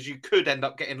because you could end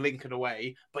up getting Lincoln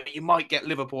away, but you might get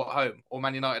Liverpool at home or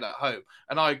Man United at home.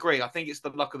 And I agree. I think it's the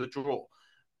luck of the draw,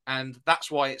 and that's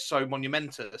why it's so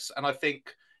monumentous. And I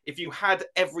think if you had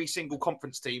every single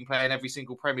conference team playing every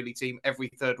single Premier League team every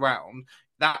third round,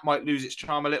 that might lose its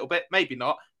charm a little bit. Maybe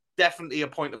not. Definitely a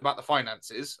point about the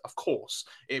finances. Of course,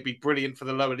 it'd be brilliant for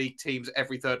the lower league teams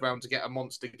every third round to get a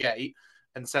monster gate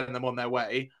and send them on their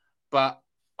way. But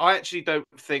I actually don't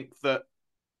think that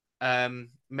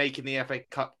making the FA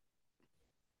Cup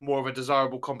more of a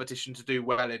desirable competition to do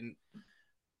well in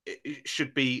it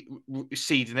should be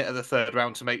seeding it at the third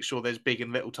round to make sure there's big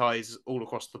and little ties all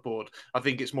across the board. I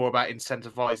think it's more about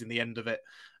incentivizing the end of it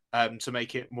to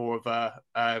make it more of a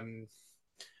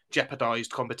jeopardized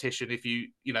competition.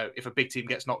 If a big team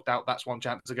gets knocked out, that's one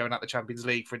chance of going out the Champions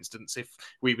League, for instance, if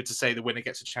we were to say the winner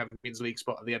gets a Champions League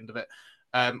spot at the end of it.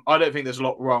 I don't think there's a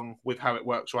lot wrong with how it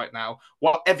works right now.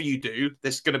 Whatever you do,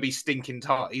 there's going to be stinking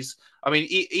ties. I mean,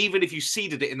 even if you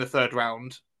seeded it in the third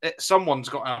round, someone's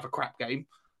got to have a crap game.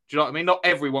 Do you know what I mean? Not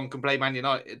everyone can play Man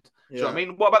United. Do you know what I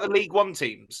mean? What about the League One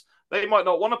teams? They might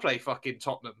not want to play fucking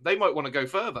Tottenham. They might want to go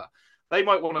further. They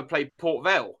might want to play Port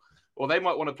Vale, or they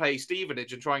might want to play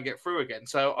Stevenage and try and get through again.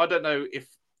 So I don't know if,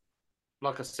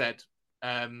 like I said,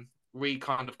 kind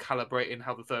of calibrating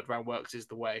how the third round works is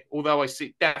the way. Although I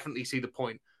definitely see the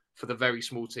point for the very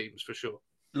small teams for sure.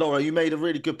 Laura, you made a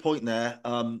really good point there.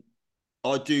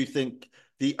 I do think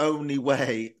the only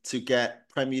way to get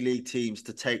Premier League teams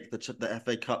to take the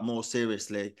FA Cup more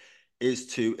seriously is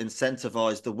to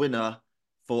incentivize the winner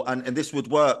and this would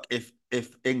work if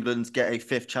England get a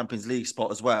fifth Champions League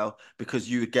spot as well, because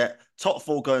you would get top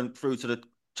four going through to the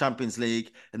Champions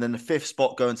League and then the fifth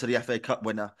spot going to the FA Cup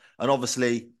winner. And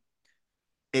obviously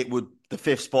the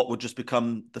fifth spot would just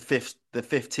become the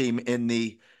fifth team in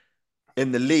the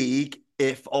league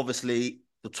if obviously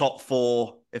the top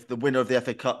four, if the winner of the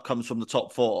FA Cup comes from the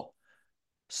top four.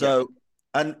 So,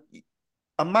 and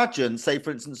imagine, say,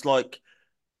 for instance, like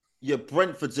your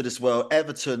Brentfords of this world,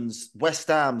 Everton's, West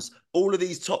Ham's, all of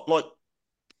these top, like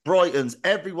Brighton's,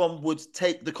 everyone would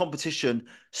take the competition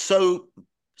so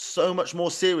much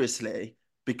more seriously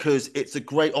because it's a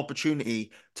great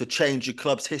opportunity to change your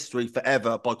club's history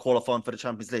forever by qualifying for the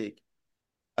Champions League.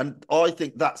 And I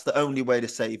think that's the only way to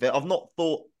save it. I've not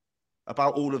thought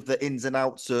about all of the ins and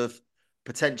outs of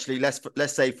potentially, let's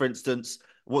say, for instance,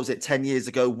 what was it, 10 years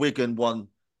ago, Wigan won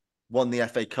the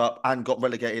FA Cup and got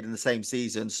relegated in the same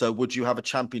season. So would you have a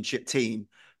championship team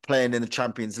playing in the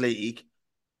Champions League?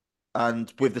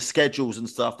 And with the schedules and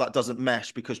stuff, that doesn't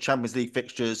mesh because Champions League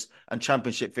fixtures and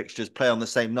championship fixtures play on the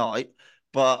same night.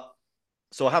 But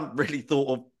so I haven't really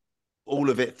thought of all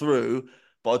of it through,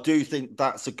 but I do think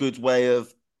that's a good way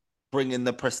of bringing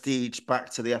the prestige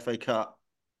back to the FA Cup.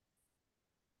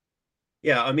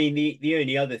 Yeah, I mean the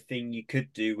only other thing you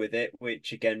could do with it,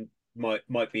 which again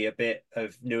might be a bit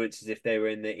of nuances if they were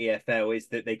in the EFL, is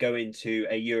that they go into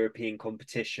a European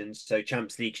competition. So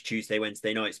Champions League's Tuesday,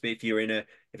 Wednesday nights. But if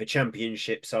a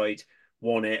championship side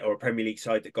won it or a Premier League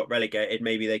side that got relegated,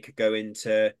 maybe they could go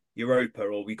into Europa,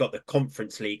 or we got the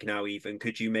Conference League now even.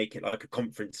 Could you make it like a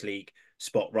Conference League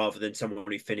spot rather than someone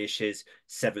who finishes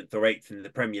seventh or eighth in the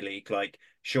Premier League? Like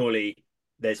surely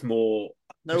there's more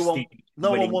No one, prestige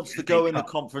no one winning wants to the FA go in the Cup.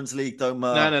 Conference League, though,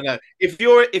 No. If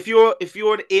you're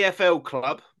an EFL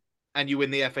club and you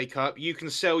win the FA Cup, you can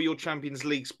sell your Champions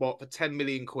League spot for 10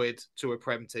 million quid to a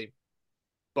Prem team.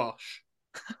 Bosh.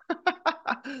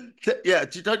 Yeah,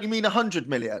 don't you mean 100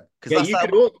 million? Because Yeah, you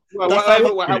could that's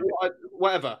how much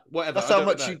Whatever. that's I how don't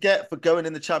much know. you get for going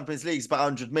in the Champions League. It's about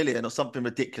 100 million or something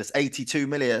ridiculous, 82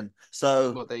 million.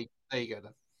 So Well, there you go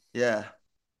then. yeah,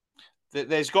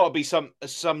 There's got to be some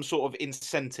sort of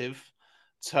incentive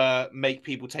to make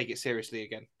people take it seriously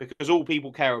again, because all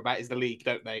people care about is the league,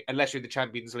 don't they? Unless you're in the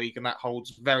Champions League, and that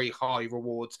holds very high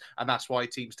rewards, and that's why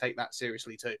teams take that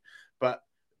seriously too. But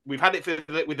we've had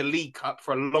it with the League Cup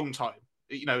for a long time.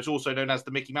 You know, it's also known as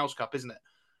the Mickey Mouse Cup, isn't it?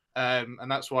 And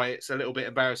that's why it's a little bit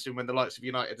embarrassing when the likes of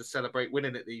United to celebrate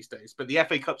winning it these days. But the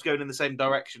FA Cup's going in the same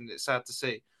direction. It's sad to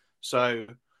see. So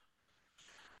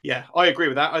yeah, I agree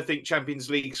with that. I think Champions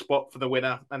League spot for the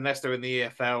winner, unless they're in the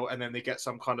EFL and then they get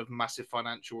some kind of massive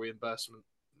financial reimbursement.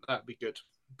 That'd be good.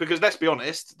 Because let's be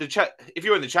honest, if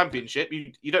you're in the Championship,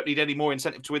 you don't need any more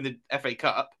incentive to win the FA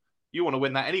Cup. You want to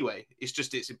win that anyway. It's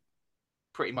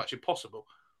pretty much impossible.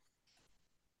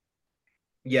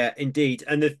 Yeah, indeed.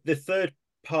 And the third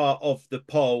part of the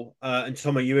poll, and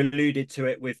Tomo, you alluded to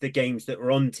it with the games that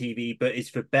were on TV, but is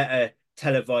for better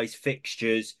televised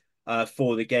fixtures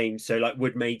for the game. So like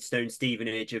would Maidstone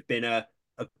Stevenage have been a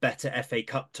better FA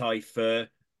Cup tie for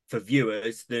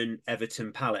viewers than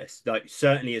Everton Palace? Like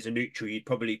certainly as a neutral, you'd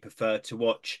probably prefer to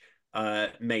watch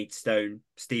Maidstone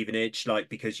Stevenage, like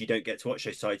because you don't get to watch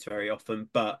those sides very often.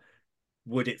 But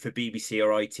would it for BBC or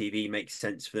ITV make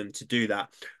sense for them to do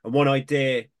that? And one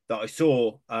idea that I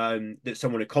saw that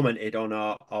someone had commented on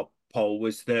our poll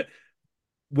was that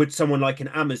would someone like an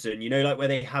Amazon, you know, like where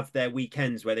they have their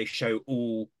weekends where they show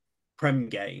all Prem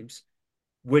games,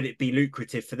 would it be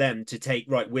lucrative for them to take,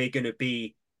 right, we're going to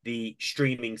be the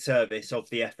streaming service of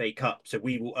the FA Cup. So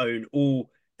we will own all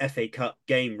FA Cup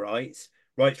game rights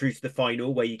right through to the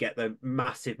final where you get the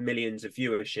massive millions of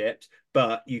viewerships,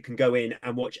 but you can go in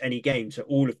and watch any game. So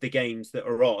all of the games that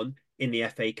are on in the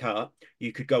FA Cup,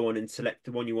 you could go on and select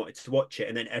the one you wanted to watch it.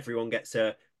 And then everyone gets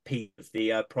a piece of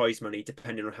the prize money,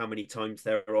 depending on how many times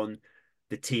they're on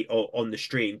or on the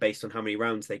stream based on how many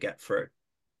rounds they get through.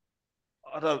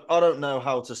 I don't know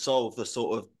how to solve the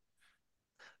sort of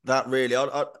that really.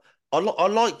 I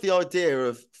like the idea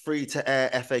of free to air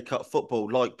FA Cup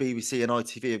football, like BBC and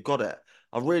ITV have got it.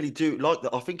 I really do like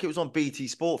that. I think it was on BT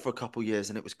Sport for a couple of years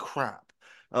and it was crap.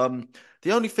 The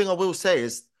only thing I will say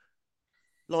is,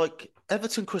 like,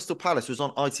 Everton Crystal Palace was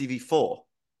on ITV4.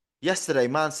 Yesterday,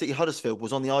 Man City Huddersfield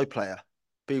was on the iPlayer,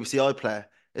 BBC iPlayer.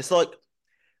 It's like,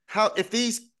 how if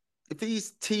these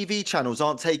TV channels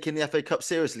aren't taking the FA Cup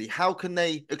seriously, how can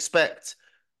they expect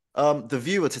the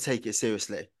viewer to take it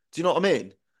seriously? Do you know what I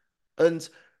mean? And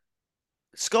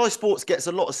Sky Sports gets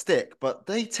a lot of stick, but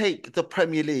they take the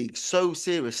Premier League so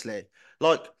seriously.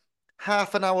 Like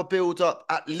half an hour build up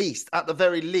at least, at the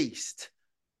very least,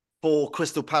 for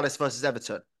Crystal Palace versus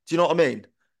Everton. Do you know what I mean?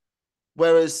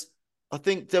 Whereas I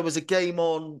think there was a game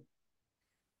on,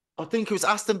 I think it was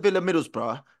Aston Villa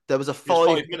Middlesbrough. There was a It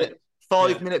was 5 minute 5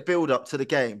 minutes. Yeah. minute build up to the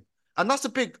game, and that's a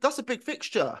big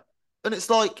fixture. And it's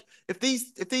like if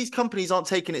these companies aren't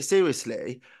taking it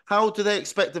seriously, how do they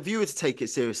expect the viewer to take it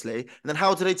seriously? And then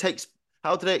how do they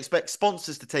expect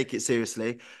sponsors to take it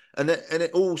seriously? And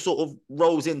it all sort of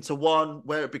rolls into one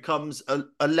where it becomes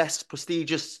a less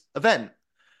prestigious event.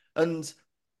 And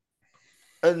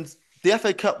and the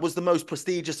FA Cup was the most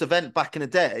prestigious event back in the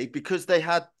day because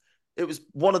it was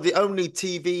one of the only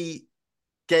TV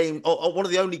game or one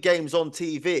of the only games on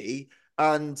TV,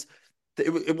 and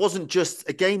it wasn't just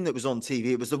a game that was on TV.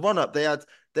 It was the run up. They had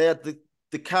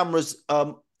the cameras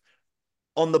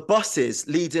on the buses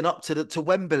leading up to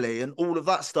Wembley and all of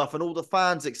that stuff and all the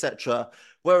fans, etc.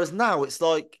 Whereas now it's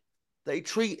like they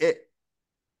treat it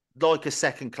like a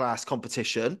second class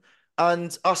competition,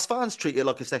 and us fans treat it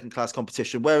like a second class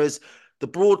competition. Whereas the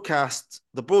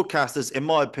broadcasters, in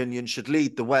my opinion, should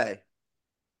lead the way.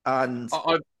 And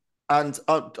I,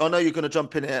 I know you're going to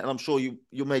jump in here, and I'm sure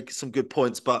you'll make some good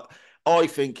points, but I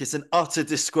think it's an utter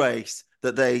disgrace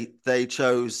that they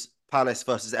chose Palace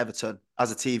versus Everton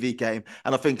as a TV game,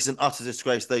 and I think it's an utter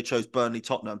disgrace they chose Burnley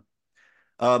Tottenham.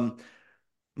 Um,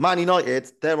 Man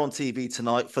United, they're on TV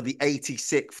tonight for the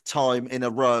 86th time in a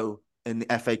row in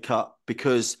the FA Cup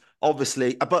because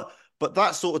obviously, but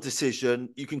that sort of decision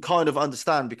you can kind of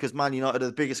understand because Man United are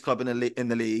the biggest club in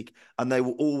the league and they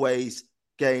will always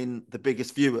gain the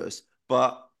biggest viewers.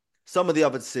 But some of the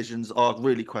other decisions are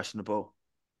really questionable.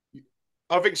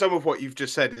 I think some of what you've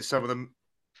just said is some of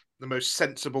the most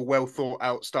sensible, well thought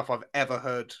out stuff I've ever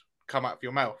heard come out of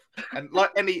your mouth. And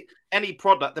like any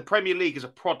product, the Premier League is a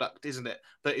product, isn't it?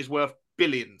 That is worth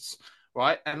billions,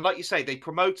 right? And like you say, they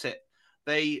promote it.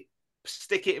 They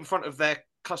stick it in front of their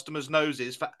customers'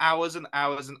 noses for hours and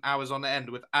hours and hours on end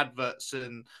with adverts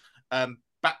and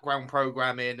background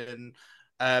programming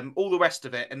and all the rest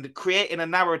of it, and creating a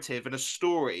narrative and a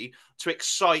story to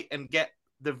excite and get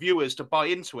the viewers to buy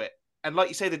into it. And like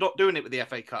you say, they're not doing it with the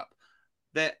FA Cup.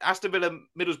 Aston Villa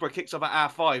Middlesbrough kicks off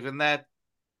at R5 and they're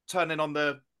turning on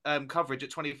the coverage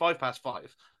at 5:25.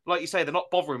 Like you say, they're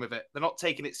not bothering with it. They're not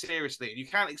taking it seriously. And you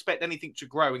can't expect anything to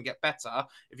grow and get better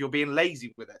if you're being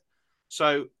lazy with it.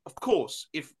 So, of course,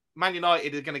 if Man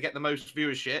United are going to get the most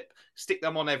viewership, stick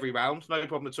them on every round, no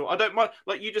problem at all. I don't mind,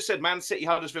 like you just said, Man City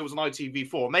Huddersfield was on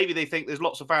ITV4. Maybe they think there's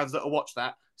lots of fans that will watch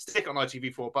that. Stick on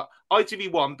ITV4, but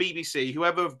ITV1, BBC,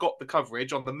 whoever have got the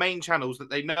coverage on the main channels that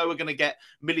they know are going to get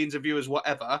millions of viewers,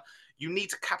 whatever, you need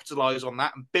to capitalise on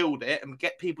that and build it and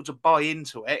get people to buy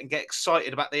into it and get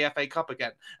excited about the FA Cup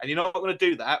again. And you're not going to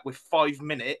do that with 5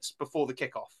 minutes before the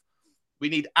kickoff. We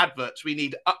need adverts. We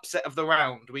need upset of the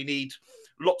round. We need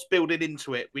lots building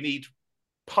into it. We need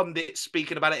pundits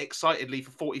speaking about it excitedly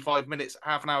for 45 minutes,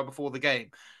 half an hour before the game.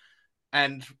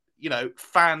 And,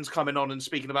 fans coming on and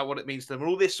speaking about what it means to them and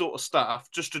all this sort of stuff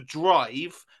just to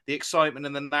drive the excitement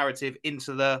and the narrative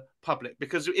into the public.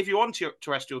 Because if you're on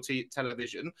terrestrial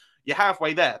television, you're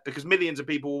halfway there because millions of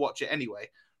people will watch it anyway.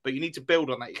 But you need to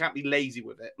build on that. You can't be lazy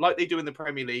with it. Like they do in the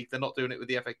Premier League, they're not doing it with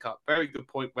the FA Cup. Very good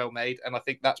point, well made. And I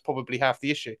think that's probably half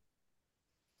the issue.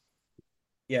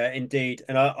 Yeah, indeed,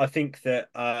 and I think that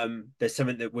there's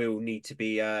something that will need to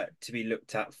be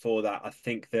looked at for that. I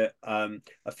think that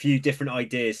a few different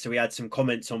ideas. So we had some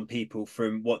comments on people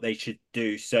from what they should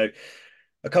do. So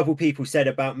a couple of people said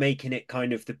about making it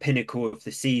kind of the pinnacle of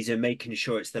the season, making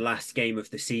sure it's the last game of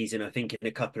the season. I think in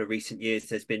a couple of recent years,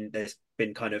 there's been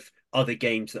kind of other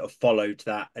games that have followed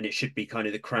that, and it should be kind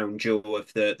of the crown jewel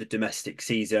of the domestic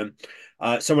season.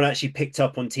 Someone actually picked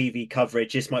up on TV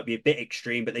coverage. This might be a bit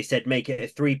extreme, but they said make it a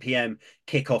 3 p.m.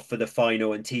 kickoff for the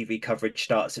final, and TV coverage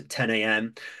starts at 10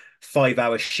 a.m.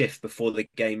 5-hour shift before the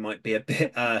game might be a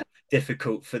bit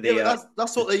difficult for the. Yeah,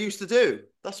 that's what they used to do.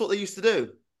 That's what they used to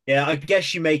do. Yeah, I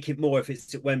guess you make it more if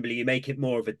it's at Wembley. You make it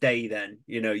more of a day. Then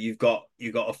you've got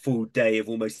a full day of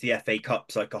almost the FA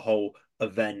Cup's like a whole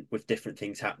event with different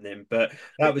things happening. But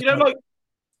that was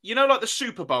like the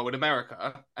Super Bowl in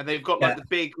America, and they've got like the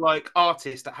big like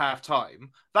artist at halftime.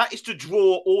 That is to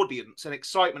draw audience and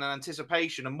excitement and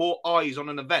anticipation and more eyes on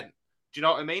an event. Do you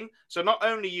know what I mean? So not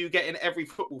only are you getting every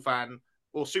football fan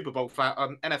or Super Bowl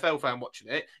fan, NFL fan watching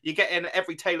it, you get in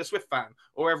every Taylor Swift fan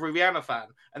or every Rihanna fan.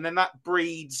 And then that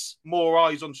breeds more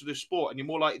eyes onto the sport and you're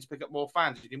more likely to pick up more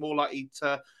fans and you're more likely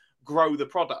to grow the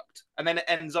product. And then it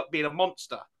ends up being a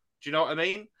monster. Do you know what I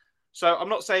mean? So I'm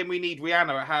not saying we need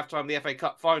Rihanna at halftime of the FA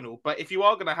Cup final, but if you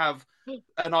are going to have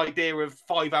an idea of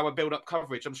 5-hour build-up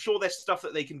coverage, I'm sure there's stuff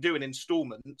that they can do in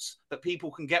installments that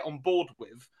people can get on board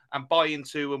with and buy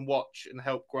into and watch and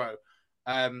help grow.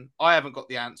 I haven't got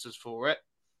the answers for it,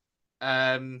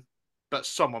 but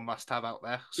someone must have out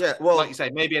there. Yeah, well, like you say,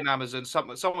 maybe an Amazon,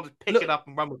 someone to pick it up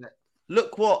and run with it.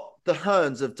 Look what the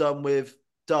Hearns have done with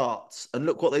darts, and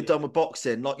look what they've done with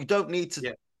boxing. Like you don't need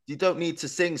to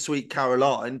sing "Sweet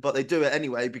Caroline," but they do it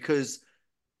anyway because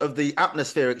of the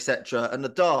atmosphere, etc. And the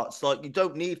darts, like you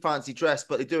don't need fancy dress,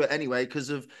 but they do it anyway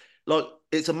because of like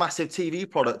it's a massive TV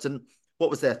product. And what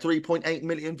was there, 3.8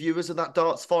 million viewers of that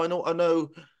darts final? I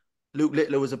know Luke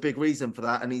Littler was a big reason for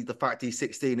that, and the fact he's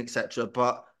 16, etc.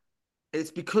 But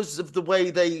it's because of the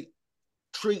way they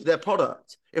treat their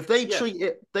product. If they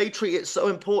treat it so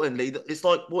importantly that it's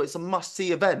like, well, it's a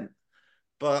must-see event.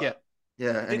 But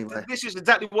anyway, this is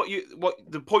exactly what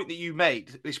the point that you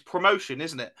made. This promotion,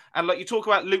 isn't it? And like you talk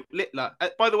about Luke Littler.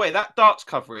 By the way, that darts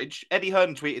coverage, Eddie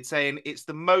Hearn tweeted saying it's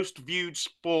the most viewed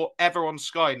sport ever on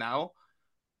Sky now,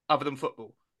 other than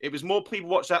football. It was more people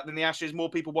watched that than the Ashes, more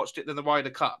people watched it than the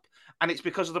Ryder Cup. And it's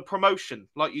because of the promotion,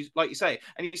 like you say.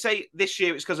 And you say this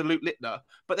year it's because of Luke Littler,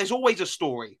 but there's always a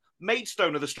story.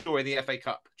 Maidstone of the story in the FA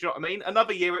Cup. Do you know what I mean?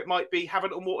 Another year it might be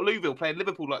Havant and Waterlooville playing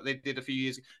Liverpool like they did a few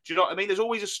years ago. Do you know what I mean? There's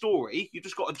always a story. You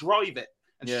just got to drive it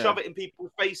and shove it in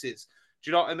people's faces. Do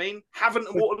you know what I mean? Havant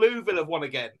and Waterlooville have won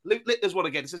again. Luke Littler's won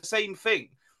again. It's the same thing.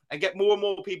 And get more and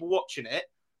more people watching it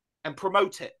and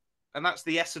promote it. And that's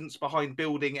the essence behind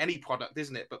building any product,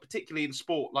 isn't it? But particularly in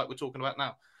sport, like we're talking about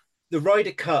now. The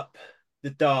Ryder Cup, the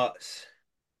darts,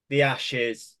 the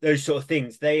Ashes, those sort of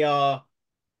things, they are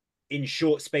in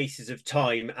short spaces of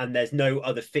time and there's no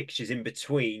other fixtures in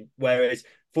between. Whereas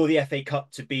for the FA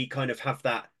Cup to be kind of have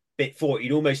that bit for it,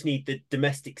 you'd almost need the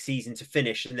domestic season to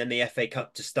finish and then the FA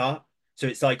Cup to start. So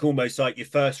it's like almost like your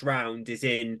first round is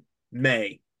in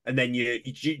May. And then do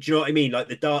you know what I mean? Like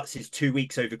the darts is 2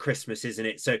 weeks over Christmas, isn't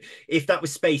it? So if that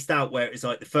was spaced out where it was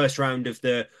like the first round of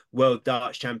the World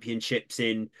Darts Championships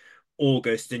in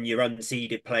August and your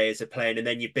unseeded players are playing, and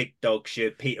then your big dogs,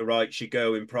 your Peter Wrights, your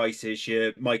Gerwyn Prices,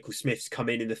 your Michael Smiths come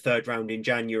in the third round in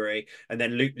January, and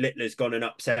then Luke Littler's gone and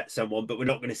upset someone, but we're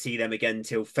not going to see them again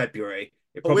until February.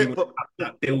 It But, probably we, wouldn't but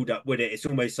have that build up, would it? It's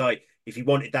almost like if you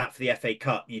wanted that for the FA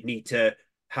Cup, you'd need to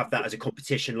have that as a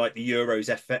competition like the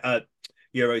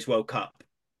Euros World Cup.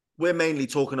 we're mainly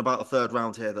talking about a third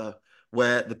round here, though,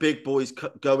 where the big boys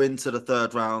go into the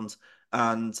third round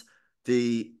and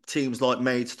the teams like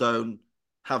Maidstone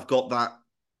have got that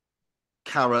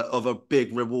carrot of a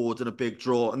big reward and a big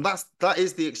draw. And that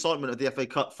is the excitement of the FA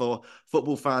Cup for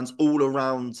football fans all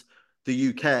around the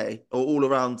UK or all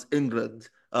around England.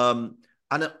 And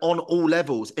on all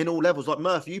levels, in all levels, like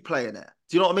Murph, you play in it.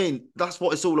 Do you know what I mean? That's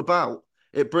what it's all about.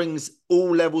 It brings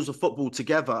all levels of football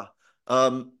together.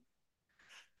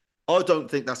 I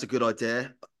don't think that's a good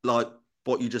idea, like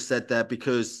what you just said there,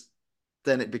 because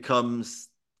then it becomes,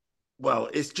 well,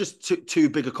 it's just too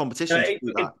big a No, competition to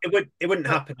do that. it wouldn't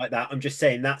happen like that. I'm just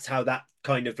saying that's how that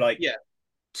kind of like Yeah.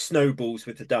 snowballs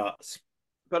with the darts.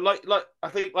 But like I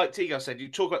think like Tigo said, you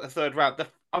talk about the third round.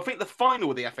 I think the final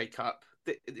of the FA Cup,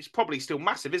 it's probably still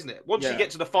massive, isn't it? Once you get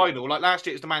to the final, like last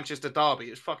year it was the Manchester Derby, it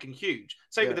was fucking huge.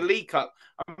 Same with the League Cup.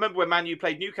 I remember when Man U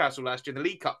played Newcastle last year in the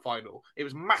League Cup final. It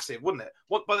was massive, wasn't it?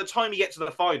 By the time you get to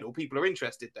the final, people are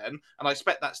interested then, and I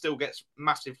expect that still gets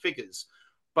massive figures.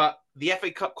 But the FA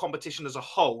Cup competition as a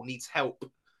whole needs help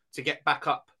to get back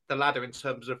up the ladder in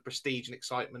terms of prestige and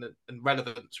excitement and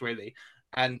relevance, really.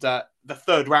 And the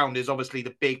third round is obviously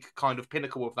the big kind of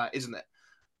pinnacle of that, isn't it?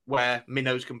 Where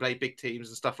minnows can play big teams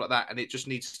and stuff like that. And it just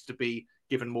needs to be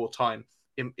given more time,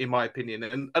 in my opinion.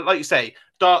 And like you say,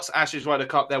 darts, Ashes, Ryder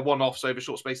Cup, they're one-offs over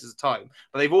short spaces of time.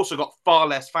 But they've also got far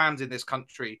less fans in this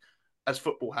country as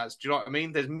football has. Do you know what I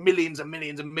mean? There's millions and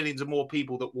millions and millions of more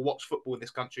people that will watch football in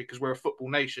this country because we're a football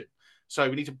nation. So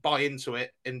we need to buy into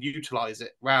it and utilise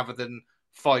it rather than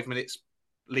 5 minutes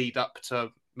lead up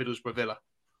to Middlesbrough Villa.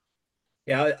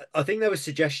 Yeah, I think there were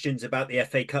suggestions about the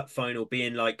FA Cup final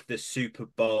being like the Super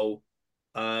Bowl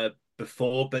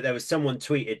before, but there was someone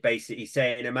tweeted basically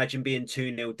saying, imagine being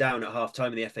 2-0 down at half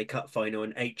time in the FA Cup final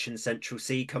and H and Central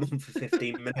C come on for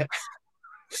 15 minutes.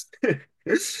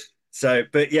 So,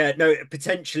 but yeah, no,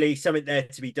 potentially something there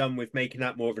to be done with making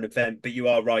that more of an event. But you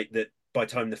are right that by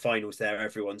the time the final's there,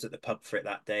 everyone's at the pub for it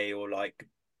that day or like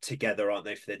together, aren't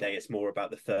they, for the day? It's more about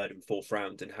the third and fourth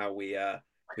round and how we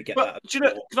get But that. do you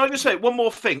know? Can I just say one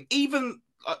more thing? Even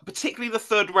particularly the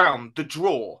third round, the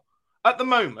draw. At the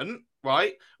moment,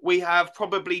 right, we have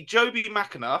probably Joby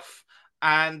McAnuff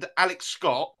and Alex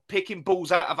Scott picking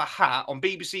balls out of a hat on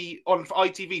BBC on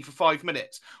ITV for 5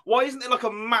 minutes. Why isn't there like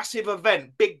a massive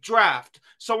event, big draft,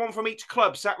 someone from each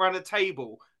club sat around a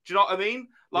table? Do you know what I mean?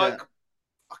 Like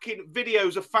fucking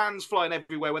videos of fans flying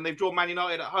everywhere when they've drawn Man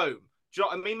United at home. Do you know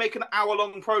what I mean? Make an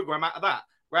hour-long program out of that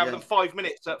rather than 5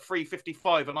 minutes at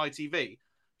 3:55 on ITV. Do you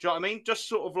know what I mean? Just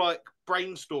sort of like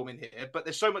brainstorming here, but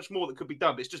there's so much more that could be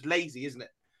done. But it's just lazy, isn't it?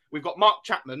 We've got Mark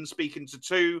Chapman speaking to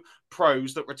two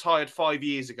pros that retired 5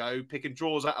 years ago, picking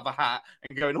draws out of a hat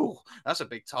and going, "Oh, that's a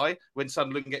big tie." When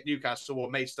Sunderland get Newcastle or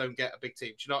Maidstone get a big team,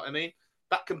 do you know what I mean?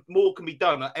 More can be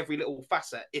done at every little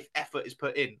facet if effort is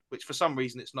put in, which for some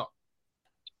reason it's not.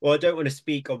 Well, I don't want to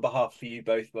speak on behalf of you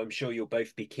both, but I'm sure you'll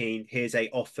both be keen. Here's a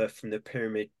offer from the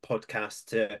Pyramid podcast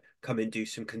to come and do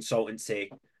some consultancy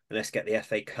and let's get the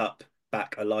FA Cup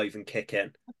back alive and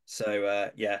kicking.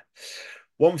 So yeah.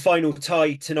 One final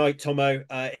tie tonight, Tomo,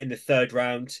 in the third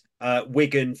round.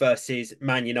 Wigan versus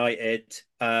Man United.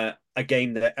 A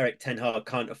game that Eric Ten Hag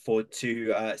can't afford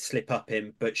to slip up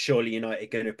in, but surely United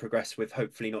going to progress with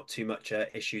hopefully not too much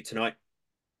issue tonight.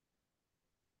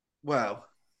 Well,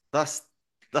 that's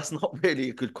not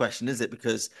really a good question, is it?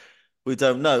 Because we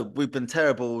don't know. We've been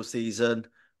terrible all season.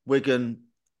 Wigan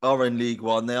are in League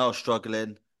One. They are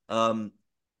struggling,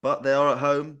 but they are at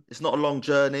home. It's not a long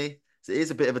journey. It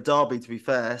is a bit of a derby, to be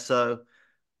fair. So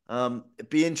it'd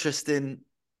be interesting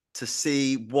to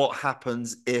see what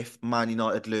happens if Man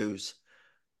United lose.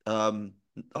 I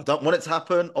don't want it to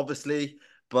happen, obviously,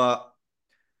 but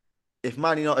if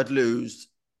Man United lose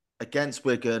against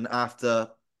Wigan after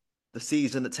the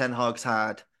season that Ten Hag's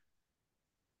had,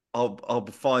 I'll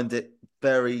find it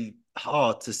very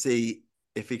hard to see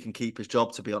if he can keep his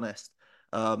job, to be honest.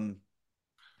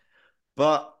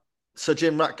 But Sir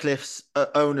Jim Ratcliffe's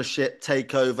ownership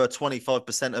takeover,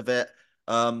 25% of it.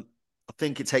 I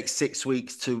think it takes 6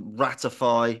 weeks to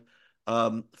ratify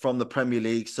from the Premier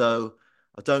League. So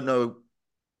I don't know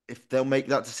if they'll make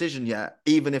that decision yet.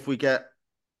 Even if we get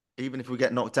even if we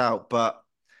get knocked out. But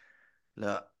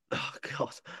look, oh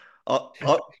God,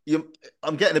 I,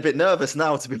 I'm getting a bit nervous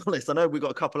now, to be honest. I know we've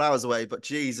got a couple hours away, but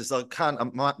Jesus, I can't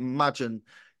imagine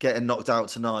getting knocked out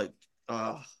tonight.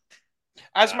 Oh.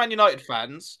 As Man United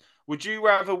fans, would you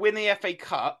rather win the FA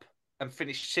Cup and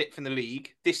finish sixth in the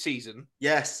league this season,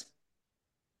 Yes.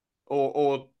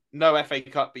 or no FA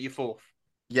Cup but you're fourth?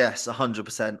 Yes,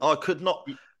 100%. I could not.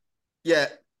 Yeah.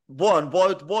 Why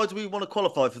do we want to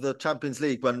qualify for the Champions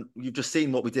League when you've just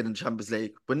seen what we did in Champions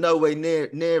League? We're nowhere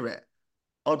near it.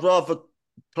 I'd rather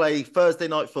play Thursday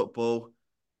night football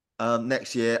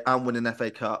next year and win an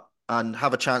FA Cup and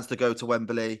have a chance to go to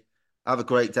Wembley, have a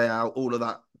great day out, all of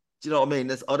that. Do you know what I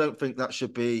mean? I don't think that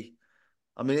should be.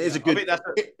 I mean, it is a good.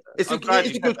 I'm glad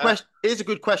you said that. It is a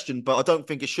good question, but I don't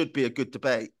think it should be a good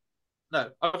debate. No,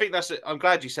 I think I'm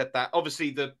glad you said that.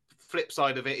 Obviously, the flip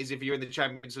side of it is if you're in the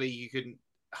Champions League, you can.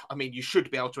 I mean, you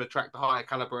should be able to attract a higher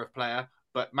caliber of player,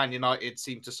 but Man United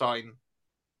seem to sign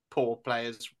poor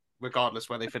players regardless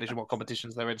where they finish and what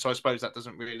competitions they're in. So I suppose that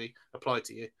doesn't really apply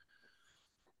to you.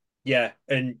 Yeah,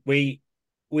 and we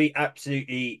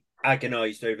absolutely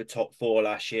agonized over top four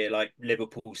last year. Like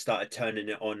Liverpool started turning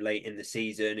it on late in the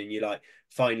season, and you're like,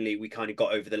 finally, we kind of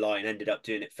got over the line, ended up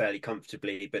doing it fairly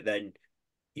comfortably, but then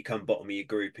you come bottom of your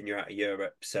group and you're out of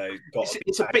Europe. So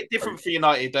it's a bit different for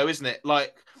United, though, isn't it?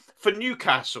 Like for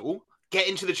Newcastle,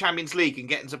 getting to the Champions League and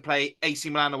getting to play AC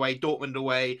Milan away, Dortmund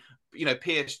away,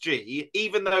 PSG,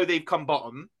 even though they've come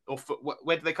bottom, or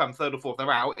where did they come? Third or fourth?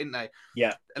 They're out, didn't they?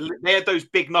 Yeah. They had those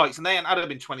big nights, and they hadn't had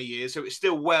them in 20 years, so it's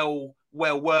still well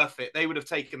worth it. They would have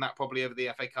taken that probably over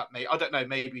the FA Cup, mate. I don't know,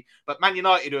 maybe. But Man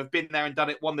United, who have been there and done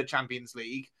it, won the Champions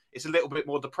League, it's a little bit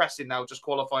more depressing now, just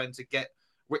qualifying to get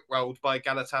rickrolled by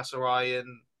Galatasaray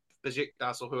and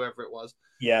Besiktas or whoever it was.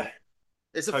 Yeah.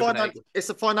 It's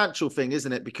a financial thing,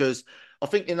 isn't it? Because I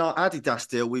think in our Adidas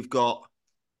deal, we've got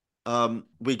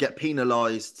we get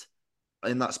penalised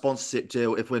in that sponsorship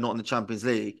deal if we're not in the Champions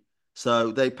League.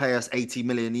 So they pay us 80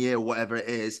 million a year or whatever it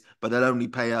is, but they'll only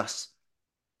pay us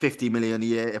 50 million a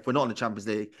year if we're not in the Champions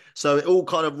League. So it all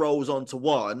kind of rolls onto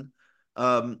one.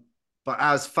 But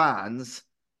as fans,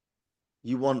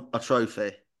 you want a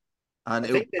trophy,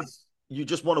 and you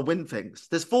just want to win things.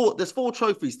 There's four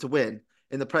trophies to win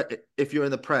in the if you're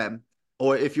in the Prem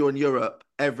or if you're in Europe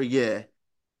every year.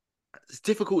 It's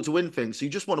difficult to win things, so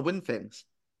you just want to win things.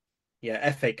 Yeah,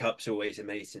 FA Cup's always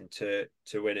amazing to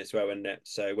win as well, isn't it?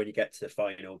 So when you get to the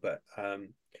final, but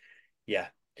yeah.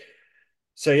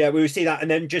 So yeah, we will see that, and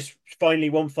then just finally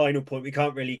one final point. We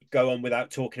can't really go on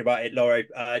without talking about it, Laura.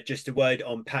 Just a word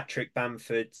on Patrick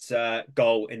Bamford's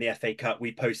goal in the FA Cup.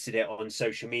 We posted it on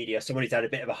social media. Someone who's had a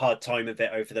bit of a hard time of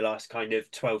it over the last kind of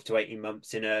 12 to 18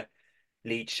 months in a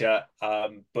Leeds shirt.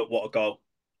 But what a goal!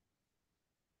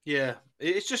 Yeah,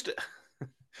 it's just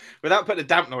without putting a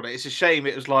dampener on it, it's a shame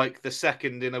it was like the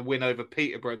second in a win over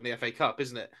Peterborough in the FA Cup,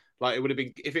 isn't it? Like it would have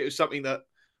been if it was something that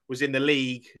was in the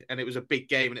league and it was a big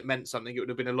game and it meant something, it would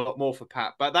have been a lot more for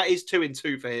Pat. But that is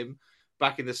 2-2 for him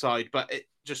back in the side. But it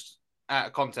just out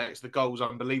of context, the goal's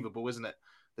unbelievable, isn't it?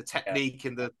 The technique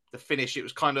and the finish, it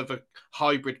was kind of a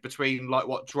hybrid between like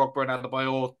what Drogba and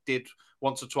Adebayor did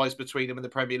once or twice between them in the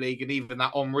Premier League, and even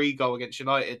that Henry goal against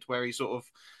United where he sort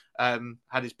of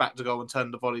had his back to goal and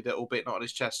turned the volley, that albeit not on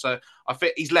his chest. So I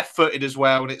think he's left-footed as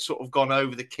well, and it's sort of gone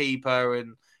over the keeper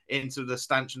and into the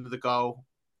stanchion of the goal.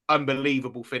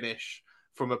 Unbelievable finish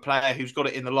from a player who's got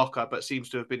it in the locker, but seems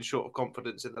to have been short of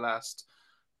confidence in the last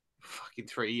fucking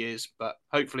 3 years. But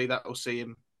hopefully that will see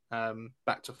him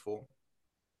back to form.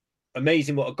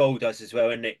 Amazing what a goal does as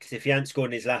well, isn't it? Because if he hadn't scored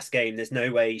in his last game, there's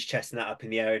no way he's chesting that up in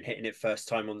the air and hitting it first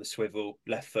time on the swivel,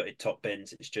 left-footed top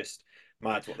bins. It's just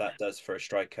mad what that does for a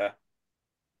striker.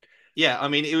 Yeah, I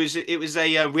mean, it was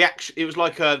a reaction. It was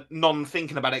like a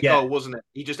non-thinking about it goal, wasn't it?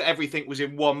 He just everything was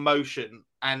in one motion,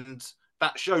 and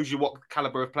that shows you what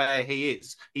caliber of player he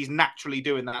is. He's naturally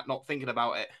doing that, not thinking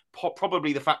about it.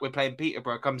 Probably the fact we're playing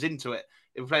Peterborough comes into it.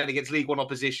 If we're playing against League One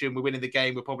opposition, we're winning the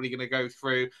game, we're probably going to go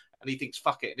through, and he thinks,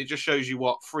 fuck it. And it just shows you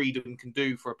what freedom can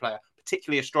do for a player,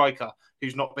 particularly a striker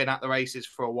who's not been at the races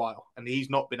for a while, and he's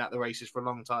not been at the races for a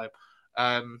long time.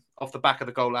 Off the back of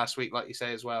the goal last week, like you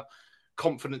say as well,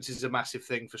 confidence is a massive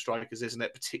thing for strikers, isn't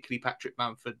it? Particularly Patrick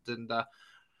Bamford. And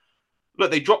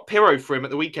look, they dropped Pirro for him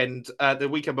at the weekend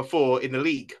before in the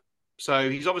league. So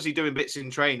he's obviously doing bits in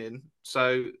training.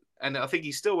 And I think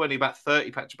he's still only about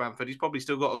 30, Patrick Bamford. He's probably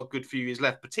still got a good few years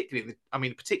left, particularly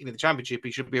in the Championship.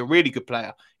 He should be a really good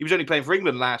player. He was only playing for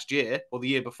England last year or the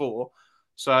year before.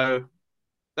 So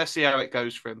let's see how it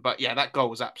goes for him. But yeah, that goal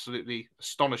was absolutely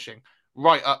astonishing.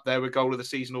 Right up there with goal of the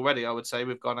season already, I would say,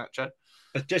 with Garnacho. I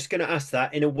was just going to ask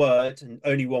that in a word, and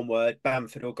only one word,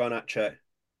 Bamford or Garnacho?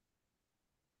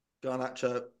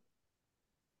 Garnacho.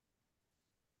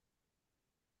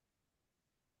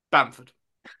 Bamford.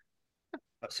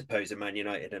 I suppose a Man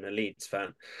United and a Leeds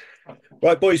fan.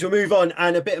 Right, boys, we'll move on.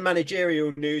 And a bit of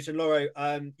managerial news. And Lauro,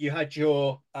 you had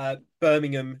your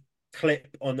Birmingham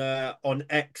clip on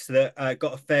X that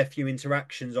got a fair few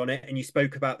interactions on it, and you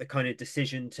spoke about the kind of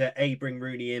decision to A, bring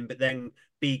Rooney in, but then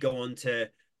B, go on to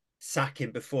sack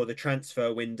him before the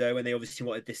transfer window, and they obviously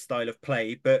wanted this style of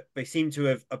play, but they seem to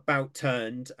have about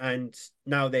turned, and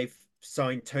now they've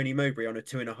signed Tony Mowbray on a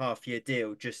 2.5 year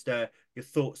deal. Just your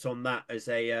thoughts on that as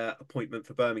a appointment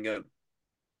for Birmingham?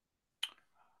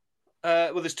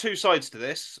 Well, there's two sides to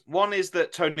this. One is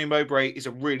that Tony Mowbray is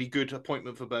a really good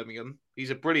appointment for Birmingham. He's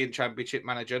a brilliant championship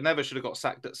manager. Never should have got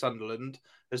sacked at Sunderland.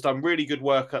 Has done really good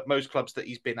work at most clubs that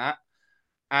he's been at,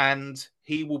 and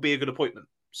he will be a good appointment.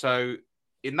 So,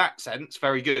 in that sense,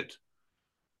 very good.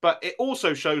 But it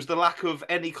also shows the lack of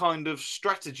any kind of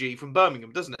strategy from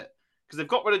Birmingham, doesn't it? Because they've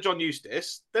got rid of John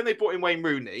Eustace, then they brought in Wayne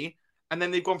Rooney, and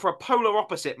then they've gone for a polar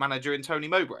opposite manager in Tony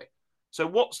Mowbray. So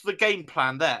what's the game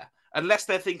plan there? Unless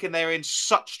they're thinking they're in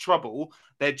such trouble,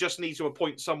 they just need to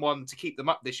appoint someone to keep them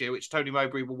up this year, which Tony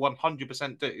Mowbray will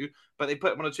 100% do, but they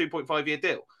put him on a 2.5-year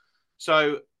deal.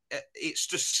 So it's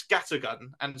just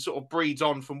scattergun and sort of breeds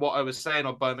on from what I was saying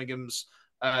on Birmingham's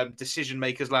decision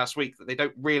makers last week, that they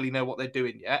don't really know what they're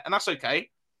doing yet. And that's okay.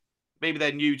 Maybe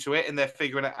they're new to it and they're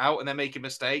figuring it out and they're making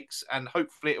mistakes, and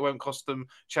hopefully it won't cost them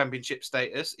championship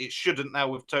status. It shouldn't now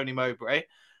with Tony Mowbray.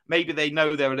 Maybe they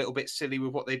know they're a little bit silly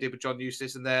with what they did with John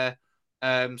Eustace, and they're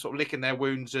sort of licking their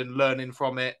wounds and learning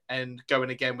from it and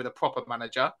going again with a proper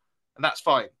manager. And that's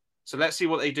fine. So let's see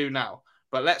what they do now.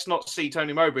 But let's not see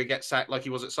Tony Mowbray get sacked like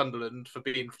he was at Sunderland for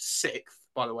being 6th,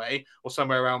 by the way, or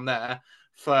somewhere around there,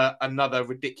 for another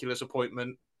ridiculous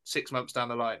appointment 6 months down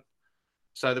the line.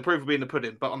 So the proof will be in the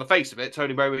pudding. But on the face of it,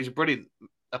 Tony Mowbray is a brilliant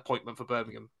appointment for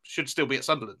Birmingham. Should still be at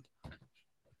Sunderland.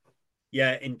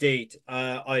 Yeah, indeed.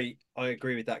 I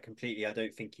agree with that completely. I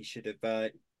don't think he should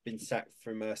have been sacked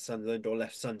from Sunderland or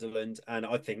left Sunderland. And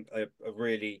I think a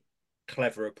really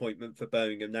clever appointment for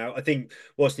Birmingham now. I think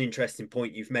what's an interesting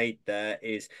point you've made there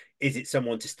is it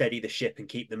someone to steady the ship and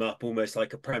keep them up, almost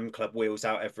like a Prem club wheels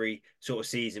out every sort of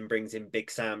season, brings in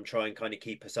Big Sam, try and kind of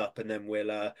keep us up, and then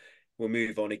we'll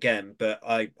move on again. But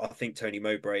I think Tony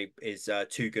Mowbray is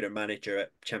too good a manager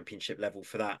at championship level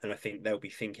for that. And I think they'll be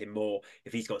thinking more,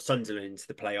 if he's got Sunderland into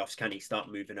the playoffs, can he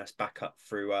start moving us back up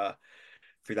through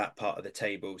that part of the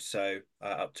table, so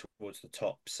up towards the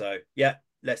top. So yeah,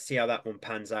 let's see how that one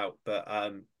pans out. But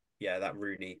yeah, that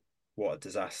Rooney, what a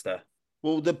disaster.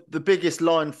 Well, the biggest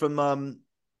line from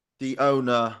the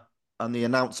owner and the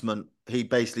announcement, he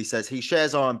basically says he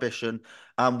shares our ambition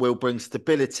and will bring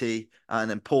stability at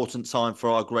an important time for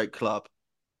our great club.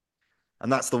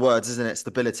 And that's the words, isn't it?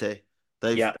 Stability.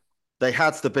 They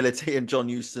had stability in John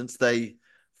Eustace. They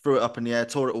threw it up in the air,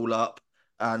 tore it all up,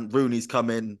 and Rooney's come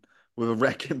in with a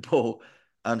wrecking ball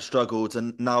and struggled.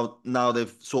 And now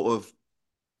they've sort of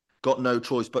got no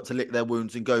choice but to lick their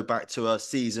wounds and go back to a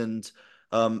seasoned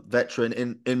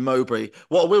veteran in Mowbray.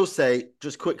 What I will say,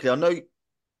 just quickly, I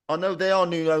know they are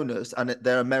new owners and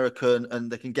they're American and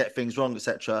they can get things wrong,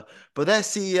 etc. But their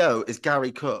CEO is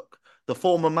Gary Cook, the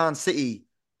former Man City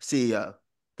CEO.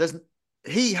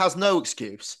 He has no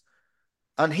excuse,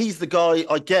 and he's the guy,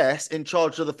 I guess, in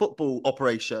charge of the football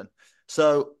operation.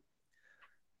 So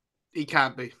he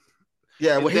can't be.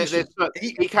 Yeah, well,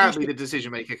 he can't be the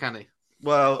decision maker, can he?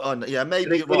 Well, yeah,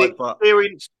 maybe you're right, but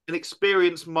an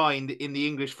experienced mind in the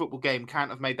English football game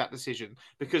can't have made that decision,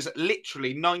 because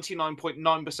literally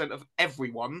 99.9% of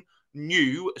everyone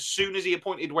knew as soon as he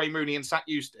appointed Wayne Rooney and sat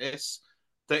Eustace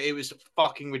that it was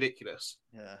fucking ridiculous.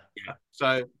 Yeah.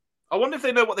 So I wonder if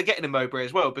they know what they're getting in Mowbray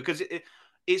as well, because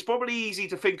it's probably easy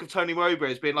to think of Tony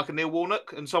Mowbray as being like a Neil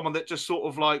Warnock and someone that just sort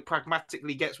of like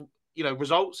pragmatically gets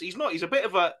results. He's not. He's a bit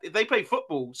of a. They play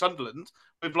football, Sunderland,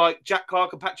 with like Jack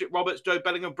Clark and Patrick Roberts, Joe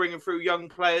Bellingham bringing through young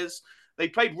players. They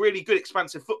played really good,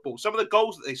 expansive football. Some of the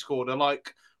goals that they scored are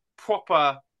like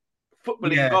proper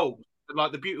footballing goals,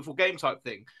 like the beautiful game type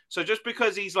thing. So just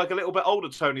because he's like a little bit older,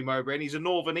 Tony Mowbray, and he's a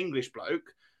Northern English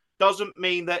bloke, doesn't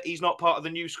mean that he's not part of the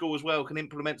new school as well, can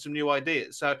implement some new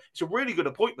ideas. So it's a really good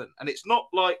appointment, and it's not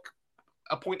like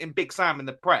appointing Big Sam in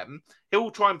the Prem.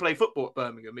 He'll try and play football at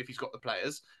Birmingham if he's got the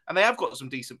players, and they have got some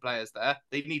decent players there.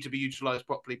 They need to be utilised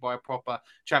properly by a proper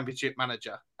championship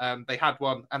manager. They had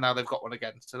one, and now they've got one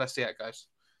again. So let's see how it goes.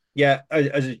 Yeah,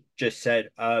 as I just said,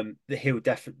 he'll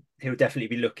definitely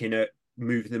be looking at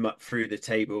moving them up through the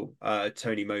table,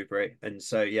 Tony Mowbray, and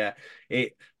so yeah,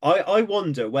 I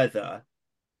wonder whether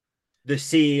the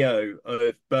CEO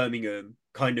of Birmingham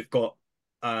kind of got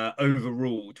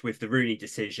overruled with the Rooney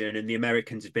decision, and the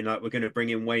Americans have been like, we're going to bring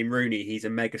in Wayne Rooney, he's a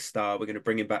megastar, we're going to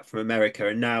bring him back from America,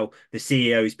 and now the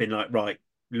CEO's been like, right,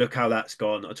 look how that's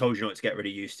gone. I told you not to get rid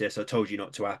of Eustace. I told you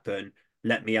not to happen.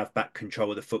 Let me have back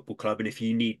control of the football club, and if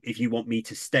you want me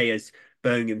to stay as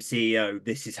Birmingham CEO,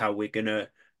 this is how we're going to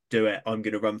do it. I'm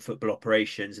going to run football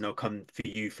operations, and I'll come for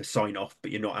you for sign off,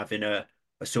 but you're not having a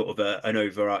sort of an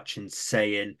overarching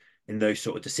say in those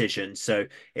sort of decisions. So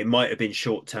it might have been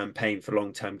short-term pain for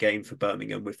long-term gain for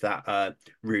Birmingham with that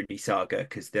Rooney saga,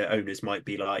 because the owners might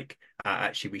be like,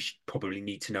 actually, we should probably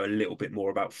need to know a little bit more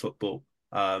about football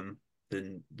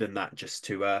than that, just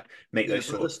to make Yeah, those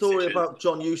but sort the of story decisions. about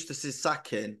John Eustace's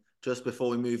sacking, just before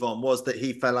we move on, was that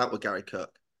he fell out with Gary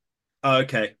Cook. Oh,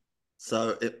 okay.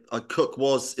 So Cook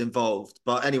was involved.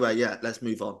 But anyway, yeah, let's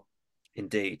move on.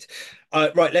 Indeed.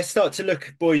 Right, let's start to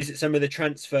look, boys, at some of the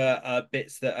transfer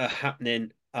bits that are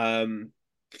happening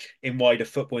in wider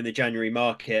football in the January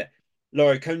market.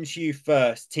 Laura, come to you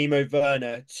first. Timo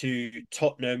Werner to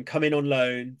Tottenham, coming on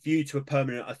loan, viewed to a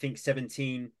permanent, I think,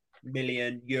 17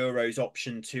 million euros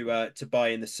option to buy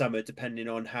in the summer, depending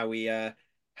on how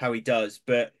he does.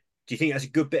 But do you think that's a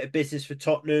good bit of business for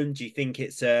Tottenham? Do you think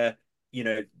it's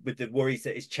with the worries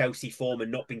that his Chelsea form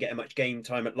and not been getting much game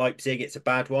time at Leipzig, it's a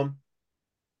bad one?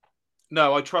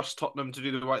 No, I trust Tottenham to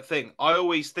do the right thing. I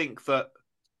always think that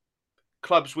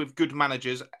clubs with good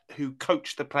managers who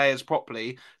coach the players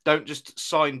properly don't just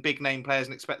sign big name players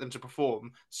and expect them to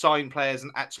perform. Sign players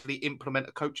and actually implement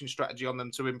a coaching strategy on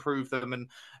them to improve them and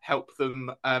help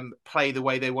them play the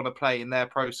way they want to play in their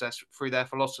process through their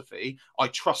philosophy. I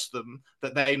trust them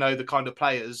that they know the kind of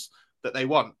players that they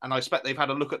want. And I expect they've had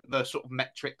a look at the sort of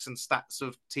metrics and stats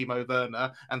of Timo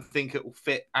Werner and think it will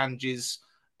fit Ange's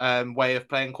way of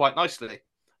playing quite nicely.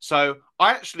 So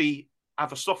I actually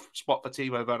have a soft spot for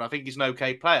Timo Werner. I think he's an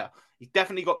okay player. He's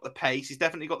definitely got the pace. He's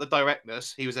definitely got the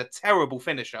directness. He was a terrible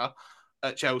finisher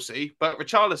at Chelsea, but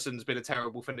Richarlison's been a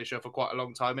terrible finisher for quite a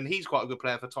long time, and he's quite a good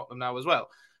player for Tottenham now as well.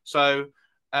 So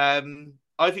I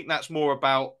think that's more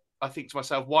about, I think to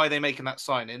myself, why are they making that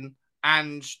signing?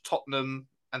 And Tottenham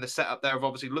and the setup there have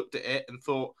obviously looked at it and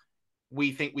thought,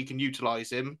 we think we can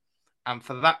utilise him. And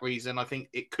for that reason, I think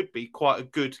it could be quite a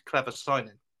good, clever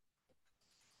signing.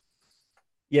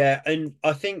 Yeah, and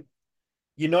I think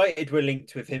United were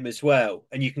linked with him as well.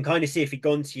 And you can kind of see if he'd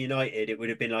gone to United, it would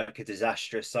have been like a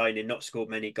disastrous signing, not scored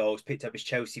many goals, picked up his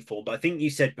Chelsea form. But I think you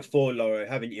said before, Laura,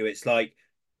 haven't you? It's like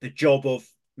the job of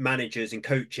managers and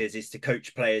coaches is to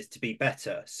coach players to be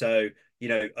better. So,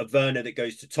 a Werner that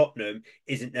goes to Tottenham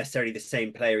isn't necessarily the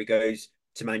same player who goes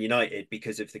to Man United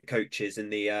because of the coaches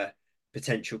and the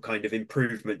potential kind of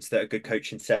improvements that a good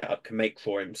coaching setup can make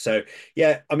for him. So,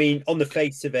 yeah, I mean, on the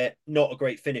face of it, not a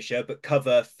great finisher, but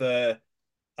cover for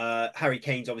Harry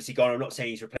Kane's obviously gone. I'm not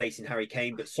saying he's replacing Harry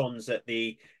Kane, but Son's at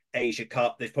the Asia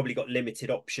Cup. They've probably got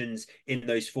limited options in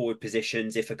those forward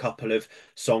positions if a couple of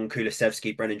Son,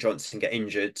 Kulusevski, Brennan Johnson get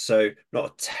injured. So not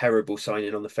a terrible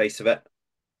signing on the face of it.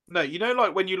 No,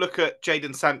 like when you look at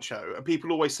Jadon Sancho, and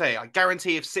people always say, I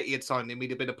guarantee if City had signed him,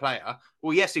 he'd have been a player.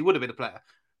 Well, yes, he would have been a player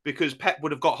because Pep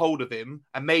would have got hold of him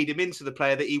and made him into the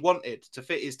player that he wanted to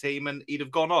fit his team, and he'd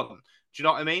have gone on. Do you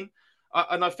know what I mean?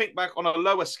 And I think back on a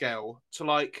lower scale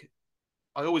to I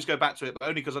always go back to it, but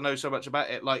only because I know so much about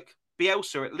it, like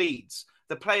Bielsa at Leeds.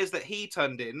 The players that he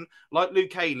turned in, like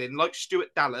Luke Ayling, like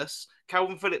Stuart Dallas,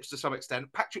 Calvin Phillips to some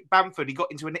extent, Patrick Bamford, he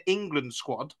got into an England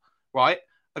squad, right?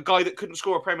 A guy that couldn't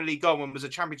score a Premier League goal and was a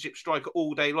championship striker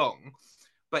all day long,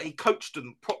 but he coached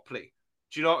them properly.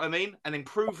 Do you know what I mean? And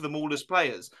improved them all as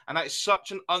players. And that is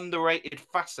such an underrated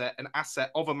facet and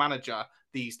asset of a manager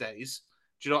these days.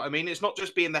 Do you know what I mean? It's not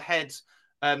just being the head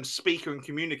speaker and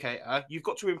communicator. You've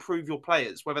got to improve your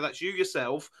players, whether that's you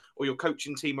yourself or your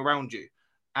coaching team around you.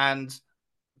 And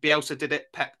Bielsa did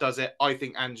it. Pep does it. I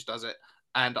think Ange does it.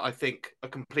 And I think a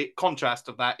complete contrast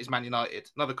of that is Man United.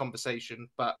 Another conversation,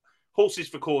 but horses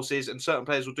for courses, and certain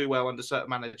players will do well under certain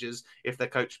managers if they're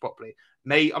coached properly.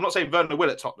 I'm not saying Werner will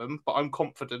at Tottenham, but I'm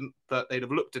confident that they'd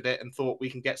have looked at it and thought we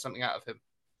can get something out of him.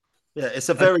 Yeah, it's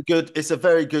a very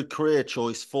good career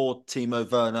choice for Timo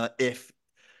Werner if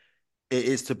it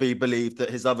is to be believed that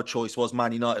his other choice was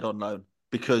Man United on loan,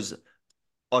 because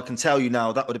I can tell you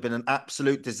now that would have been an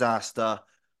absolute disaster.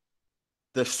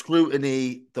 The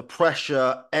scrutiny, the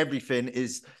pressure, everything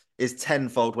is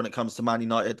tenfold when it comes to Man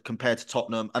United compared to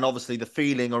Tottenham. And obviously the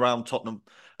feeling around Tottenham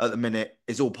at the minute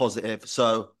is all positive.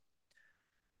 So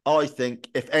I think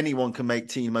if anyone can make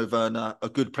Timo Werner a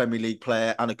good Premier League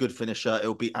player and a good finisher,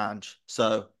 it'll be Ange.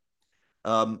 So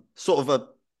sort of a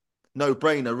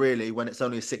no-brainer, really, when it's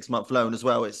only a 6-month loan as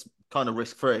well. It's kind of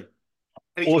risk-free.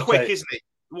 And he's Also, quick, isn't he?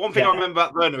 one thing I remember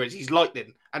about Werner is he's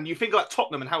lightning. And you think about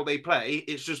Tottenham and how they play,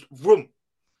 it's just vroom,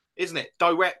 isn't it?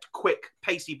 Direct, quick,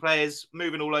 pacey players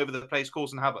moving all over the place,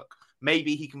 causing havoc.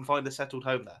 Maybe he can find a settled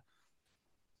home there.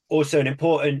 Also, an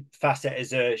important facet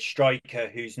as a striker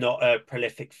who's not a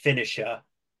prolific finisher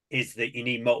is that you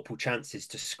need multiple chances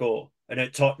to score. And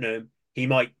at Tottenham, he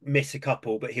might miss a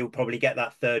couple, but he'll probably get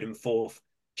that third and fourth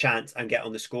chance and get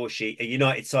on the score sheet. A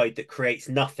United side that creates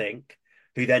nothing,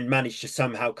 who then managed to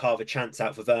somehow carve a chance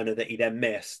out for Werner that he then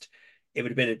missed, it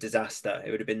would have been a disaster.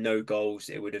 It would have been no goals.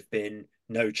 It would have been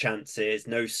no chances,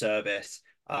 no service.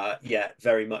 Yeah,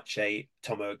 very much a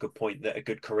Tomo, a good point, that a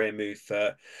good career move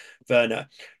for Werner.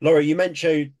 Laura, you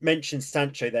mentioned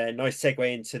Sancho there. Nice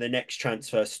segue into the next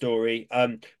transfer story.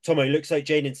 Tomo, looks like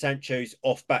Jadon Sancho's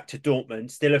off back to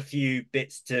Dortmund. Still a few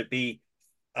bits to be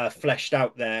fleshed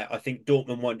out there. I think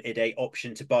Dortmund wanted a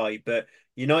option to buy, but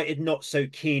United not so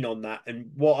keen on that.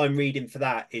 And what I'm reading for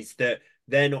that is that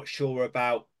they're not sure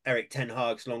about Eric Ten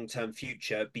Hag's long-term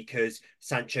future, because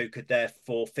Sancho could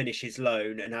therefore finish his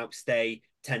loan and outstay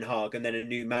Ten Hag, and then a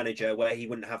new manager where he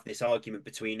wouldn't have this argument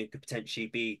between and could potentially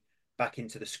be back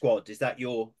into the squad. Is that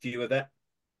your view of it?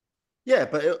 Yeah,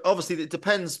 but obviously it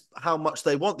depends how much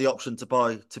they want the option to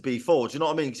buy to be for. Do you know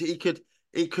what I mean? He could,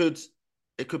 it could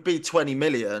be 20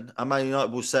 million, and Man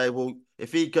United will say, well,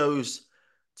 if he goes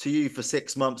to you for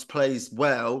 6 months, plays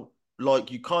well,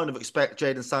 like you kind of expect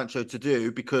Jadon Sancho to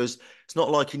do, because it's not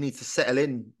like he needs to settle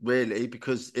in really,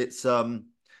 because it's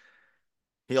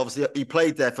he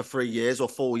played there for 3 years or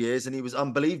 4 years, and he was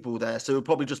unbelievable there. So he'll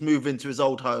probably just move into his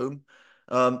old home,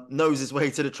 knows his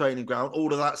way to the training ground,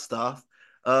 all of that stuff.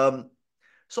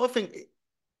 So I think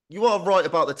you are right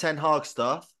about the Ten Hag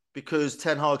stuff, because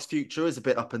Ten Hag's future is a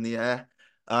bit up in the air,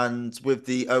 and with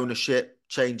the ownership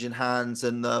changing hands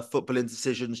and the footballing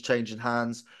decisions changing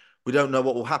hands, we don't know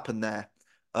what will happen there.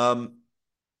 But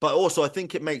also, I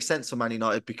think it makes sense for Man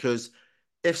United, because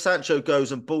if Sancho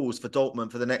goes and balls for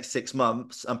Dortmund for the next 6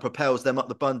 months and propels them up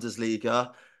the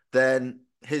Bundesliga, then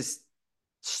his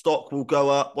stock will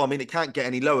go up. Well, I mean, it can't get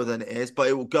any lower than it is, but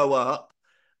it will go up,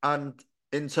 and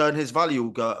in turn, his value will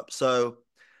go up. So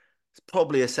it's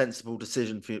probably a sensible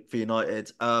decision for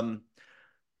United.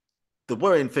 The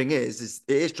worrying thing is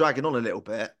it is dragging on a little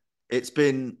bit. It's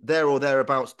been there or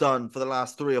thereabouts done for the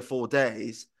last 3 or 4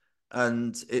 days,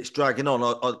 and it's dragging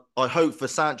on. I hope for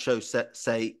Sancho's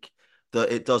sake that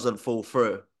it doesn't fall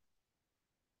through.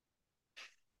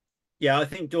 Yeah, I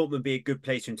think Dortmund would be a good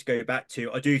place for him to go back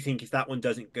to. I do think if that one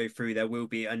doesn't go through, there will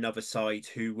be another side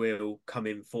who will come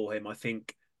in for him. I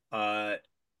think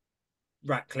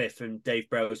Ratcliffe and Dave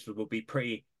Brailsford will be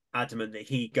pretty adamant that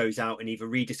he goes out and either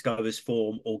rediscovers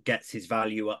form or gets his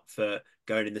value up for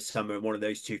going in the summer. And one of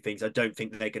those two things, I don't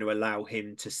think they're going to allow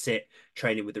him to sit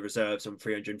training with the reserves on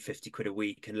 350 quid a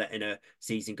week and letting a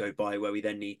season go by where we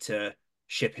then need to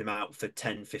ship him out for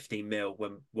 10, 15 mil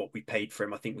when what we paid for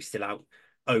him. I think we still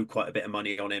owe quite a bit of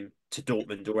money on him to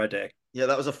Dortmund already. Yeah,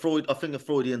 that was I think a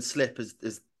Freudian slip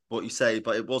is what you say,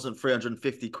 but it wasn't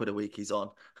 350 quid a week he's on.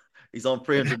 He's on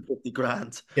 350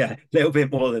 grand. Yeah, a little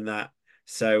bit more than that.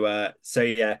 So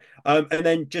yeah. And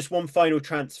then just one final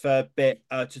transfer bit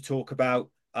to talk about,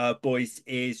 boys,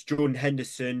 is Jordan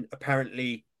Henderson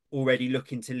apparently already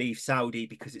looking to leave Saudi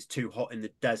because it's too hot in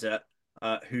the desert.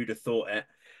 Who'd have thought it?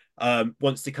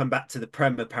 Wants to come back to the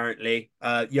Prem apparently.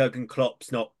 Jurgen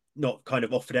Klopp's not kind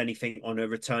of offered anything on a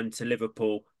return to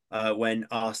Liverpool when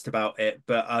asked about it.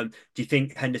 But do you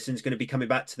think Henderson's going to be coming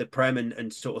back to the Prem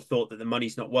and sort of thought that the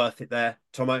money's not worth it there,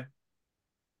 Tomo?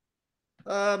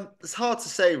 It's hard to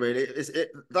say really.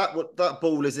 That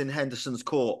ball is in Henderson's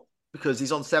court, because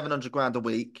he's on 700 grand a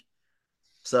week.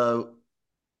 So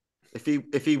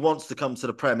if he wants to come to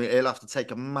the Premier, he'll have to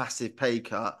take a massive pay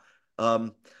cut.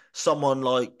 Someone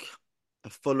like a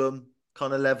Fulham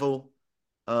kind of level,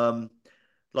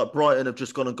 like Brighton have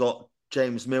just gone and got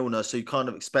James Milner, so you kind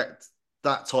of expect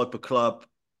that type of club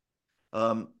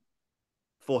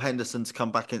for Henderson to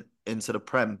come back into the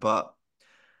Prem. But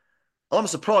I'm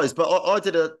surprised. But I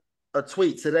did a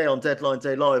tweet today on Deadline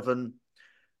Day Live, and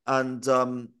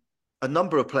a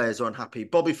number of players are unhappy.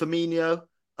 Bobby Firmino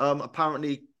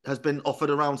apparently has been offered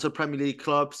around to Premier League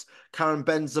clubs. Karim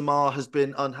Benzema has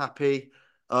been unhappy.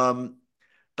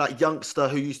 That youngster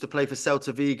who used to play for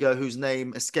Celta Vigo, whose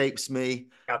name escapes me,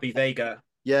 Gabby Vega.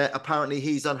 Yeah, apparently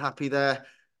he's unhappy there.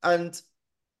 And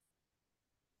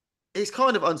it's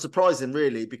kind of unsurprising,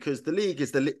 really, because the league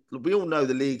is we all know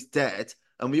the league's dead,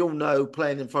 and we all know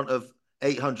playing in front of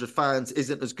 800 fans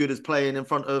isn't as good as playing in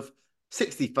front of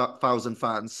 60,000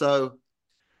 fans. So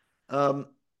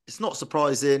it's not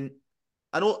surprising.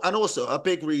 And also a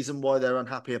big reason why they're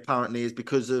unhappy apparently is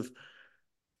because of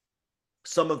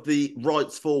some of the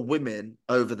rights for women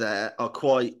over there are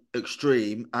quite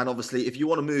extreme. And obviously, if you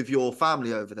want to move your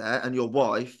family over there and your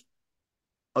wife,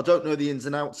 I don't know the ins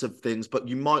and outs of things, but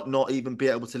you might not even be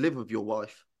able to live with your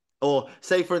wife. Or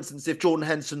say, for instance, if Jordan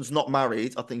Henderson's not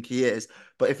married, I think he is,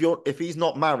 but if he's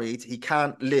not married, he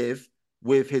can't live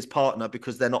with his partner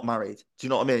because they're not married. Do you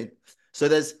know what I mean? So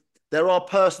there are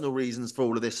personal reasons for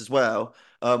all of this as well,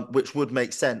 which would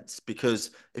make sense because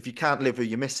if you can't live with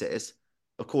your missus,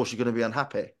 of course you're going to be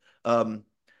unhappy. Um,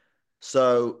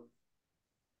 so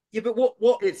Yeah, but what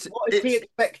it's what is he it's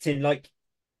expecting? Like,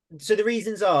 so the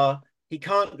reasons are he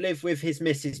can't live with his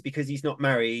missus because he's not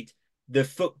married. The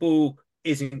football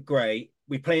isn't great.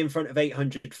 We play in front of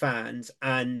 800 fans,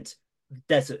 and the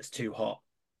desert's too hot.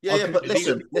 yeah, I yeah. can But see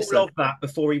listen, all listen. of that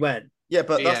before he went. Yeah,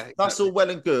 but Yeah, that's all exactly. well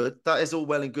and good. That is all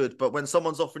well and good. But when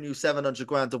someone's offering you 700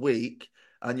 grand a week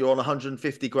and you're on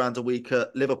 150 grand a week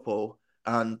at Liverpool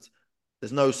and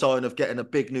there's no sign of getting a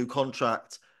big new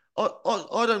contract, I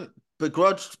don't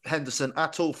begrudge Henderson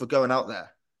at all for going out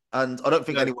there, and I don't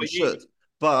think No, anyone but should. you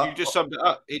But just summed it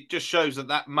up. It just shows that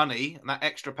that money and that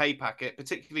extra pay packet,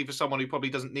 particularly for someone who probably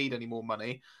doesn't need any more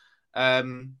money,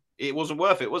 it wasn't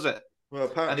worth it, was it? well,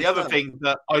 And apparently the other so. thing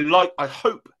that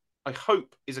I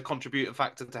hope is a contributing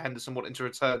factor to Henderson wanting to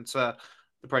return to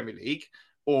the Premier League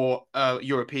or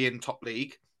European top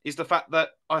league is the fact that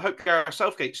I hope Gareth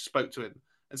Southgate spoke to him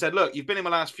and said, "Look, you've been in my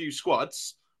last few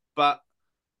squads, but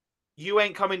you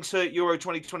ain't coming to Euro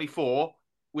 2024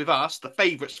 with us, the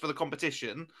favourites for the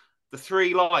competition, the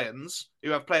three Lions,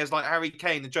 who have players like Harry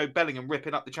Kane and Joe Bellingham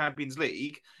ripping up the Champions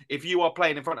League, if you are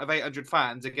playing in front of 800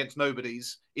 fans against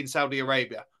nobodies in Saudi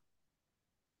Arabia."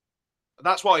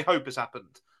 That's what I hope has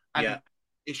happened. Yeah, And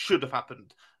it should have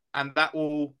happened. And that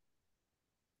will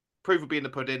prove to be in the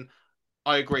pudding.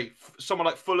 I agree. Someone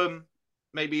like Fulham,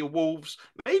 maybe a Wolves,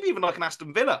 maybe even like an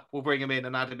Aston Villa will bring him in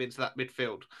and add him into that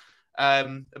midfield.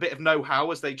 A bit of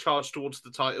know-how as they charge towards the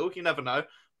title. You never know.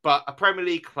 But a Premier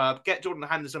League club, get Jordan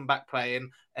Henderson back playing,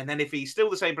 and then if he's still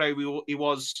the same player he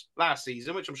was last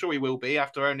season, which I'm sure he will be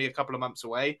after only a couple of months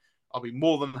away, I'll be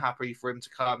more than happy for him to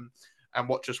come and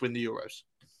watch us win the Euros.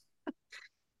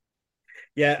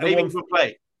 yeah, and Maybe one even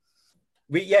play.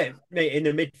 mate, in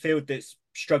the midfield that's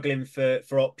struggling for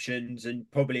options and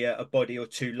probably a body or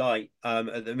two light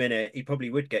at the minute, he probably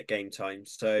would get game time.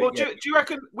 So Well, yeah, do you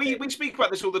reckon we speak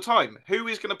about this all the time? Who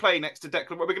is going to play next to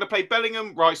Declan? We're going to play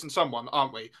Bellingham, Rice, and someone,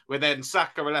 aren't we? We're then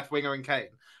Saka, a left winger, and Kane.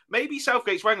 Maybe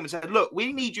Southgate's rang him and said, "Look,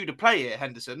 we need you to play here,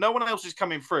 Henderson. No one else is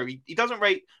coming through. He doesn't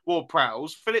rate Ward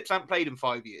Prowse. Phillips hasn't played in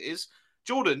 5 years.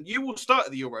 Jordan, you will start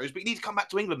at the Euros, but you need to come back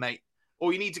to England, mate.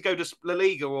 Or you need to go to La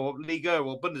Liga or Liga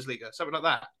or Bundesliga, something like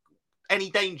that. Any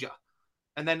danger?"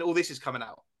 And then all this is coming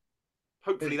out.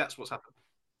 but Hopefully, that's what's happened.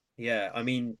 yeah, I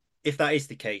mean, if that is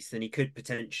the case, then he could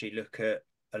potentially look at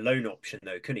a loan option,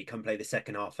 though, couldn't he? Come play the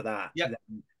second half of that, Yeah,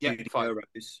 then yeah, do the fine.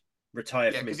 Euros,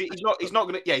 retire Yeah, from because his. he's not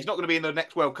gonna he's not gonna be in the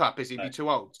next World Cup, is he? He'd be too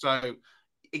old. So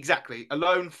exactly,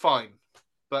 alone, fine,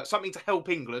 but something to help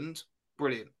England,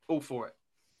 brilliant, all for it.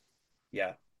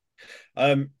 Yeah.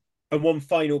 Um, and one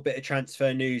final bit of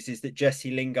transfer news is that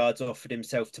Jesse Lingard's offered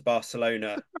himself to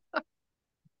Barcelona,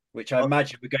 which I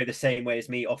imagine would go the same way as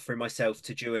me offering myself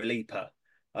to Dua Lipa.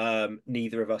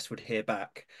 Neither of us would hear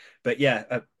back. But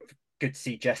yeah, good to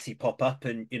see Jesse pop up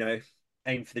and,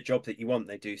 aim for the job that you want,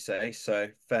 they do say. So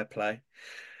fair play.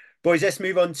 Boys, let's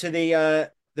move on to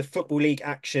the Football League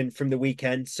action from the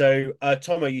weekend. So,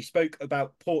 Tomo, you spoke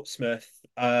about Portsmouth,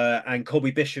 and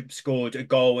Colby Bishop scored a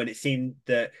goal, and it seemed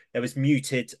that there was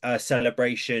muted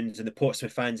celebrations, and the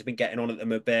Portsmouth fans have been getting on at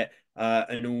them a bit,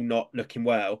 and all not looking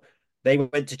well. They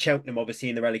went to Cheltenham, obviously,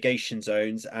 in the relegation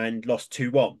zones and lost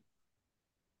 2-1.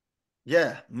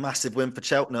 Yeah, massive win for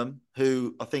Cheltenham,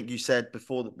 who I think you said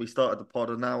before that we started the pod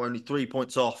are now only 3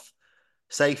 points off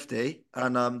safety.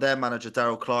 And their manager,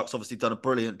 Daryl Clark's obviously done a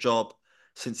brilliant job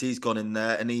since he's gone in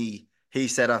there. And he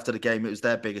said after the game it was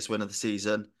their biggest win of the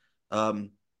season. And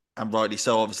rightly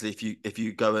so, obviously, if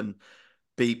you go and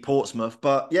beat Portsmouth.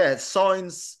 But yeah,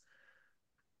 signs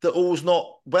that all's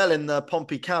not well in the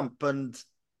Pompey camp and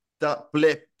that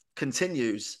blip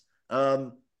continues.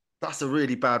 That's a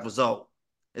really bad result,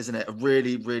 isn't it? A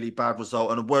really, really bad result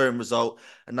and a worrying result.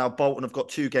 And now Bolton have got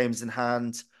 2 games in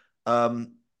hand,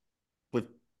 with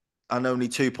and only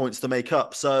 2 points to make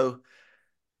up. So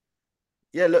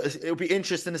yeah, look, it'll be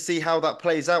interesting to see how that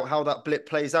plays out, how that blip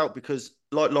plays out, because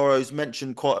like Loro's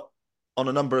mentioned quite on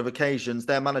a number of occasions,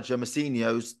 their manager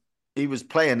Massinho's he was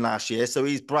playing last year, so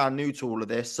he's brand new to all of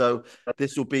this. So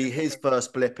this will be his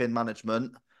first blip in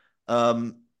management,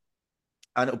 and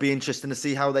it'll be interesting to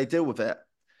see how they deal with it.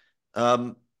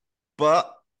 Um,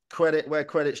 but credit where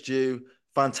credit's due.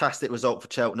 fantastic result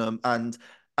for Cheltenham. And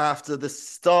after the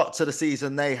start to the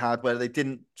season they had, where they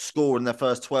didn't score in their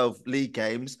first 12 league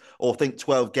games, or I think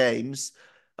 12 games,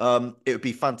 it would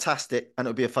be fantastic. And it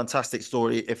would be a fantastic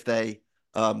story if they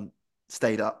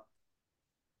stayed up.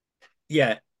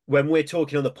 Yeah, when we're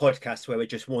talking on the podcast where we're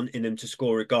just wanting them to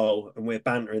score a goal and we're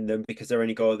bantering them because their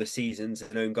only goal of the season's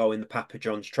an own goal in the Papa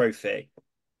John's Trophy,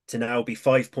 to now be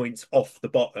 5 points off the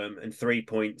bottom and 3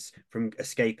 points from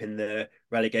escaping the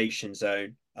relegation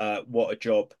zone. What a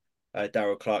job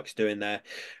Darrell Clark's doing there.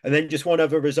 And then just one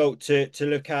other result to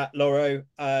look at, Loro.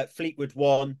 Fleetwood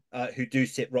won, who do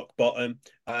sit rock bottom,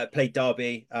 played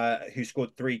Derby, who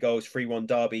scored 3 goals, 3-1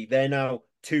 Derby. They're now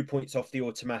 2 points off the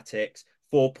automatics,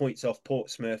 4 points off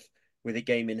Portsmouth with a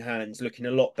game in hand, looking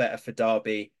a lot better for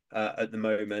Derby at the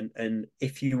moment. And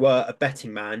if you were a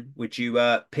betting man, would you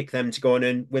pick them to go on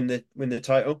and win the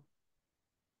title?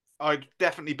 I'd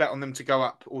definitely bet on them to go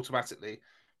up automatically.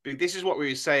 But this is what we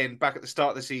were saying back at the start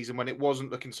of the season when it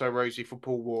wasn't looking so rosy for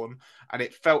Paul Warne, and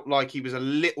it felt like he was a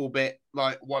little bit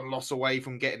like one loss away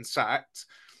from getting sacked.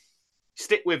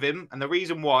 Stick with him, and the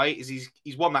reason why is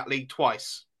he's won that league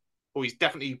twice, or he's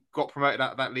definitely got promoted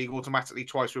out of that league automatically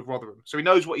twice with Rotherham. So he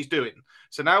knows what he's doing.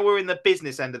 So now we're in the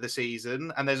business end of the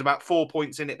season, and there's about 4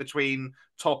 points in it between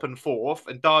top and fourth,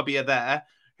 and Derby are there.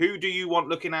 Who do you want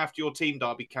looking after your team,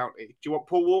 Derby County? Do you want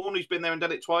Paul Warne, who's been there and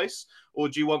done it twice? Or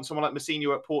do you want someone like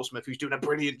Mousinho at Portsmouth, who's doing a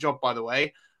brilliant job, by the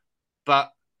way,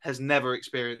 but has never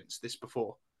experienced this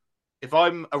before? If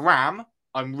I'm a Ram,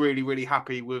 I'm really, really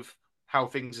happy with how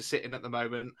things are sitting at the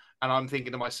moment. And I'm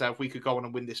thinking to myself, we could go on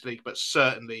and win this league, but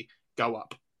certainly go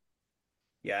up.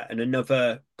 Yeah, and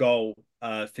another goal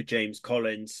for James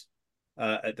Collins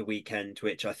at the weekend,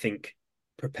 which I think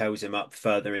propels him up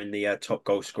further in the top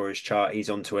goal scorers chart. He's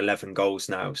on to 11 goals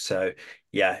now. So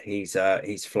yeah, he's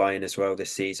flying as well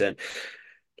this season.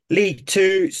 League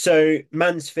Two, so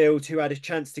Mansfield, who had a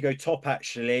chance to go top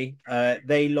actually,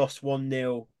 they lost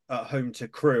 1-0 at home to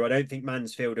Crewe. I don't think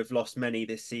Mansfield have lost many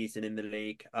this season in the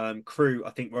league. Crewe, I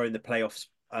think, were in the playoffs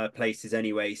places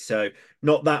anyway, so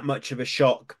not that much of a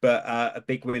shock, but a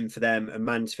big win for them. And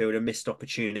Mansfield, a missed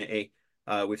opportunity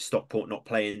with Stockport not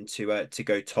playing to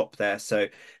go top there, so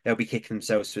they'll be kicking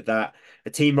themselves with that. A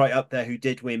team right up there who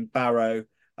did win, Barrow.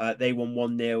 They won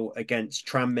 1-0 against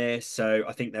Tranmere, so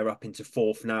I think they're up into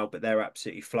fourth now, but they're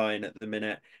absolutely flying at the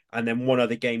minute. And then one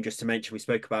other game just to mention, we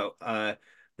spoke about the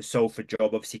Salford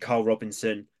job. Obviously, Carl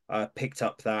Robinson picked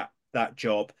up that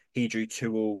job. He drew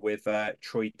 2-2 with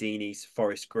Troy Deeney's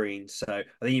Forest Green. So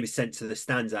I think he was sent to the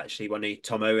stands actually when he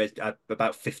Tomo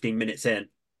about 15 minutes in.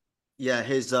 Yeah,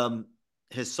 his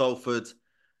Salford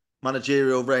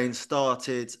managerial reign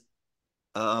started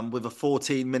with a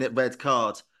 14-minute red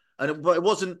card, and it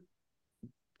wasn't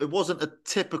a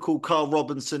typical Carl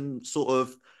Robinson sort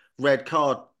of red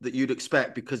card that you'd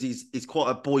expect, because he's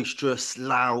quite a boisterous,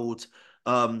 loud,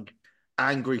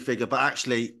 angry figure. But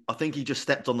actually, I think he just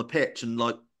stepped on the pitch and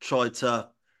like tried to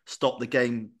stop the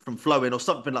game from flowing or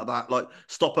something like that, like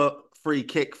stop a free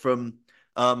kick from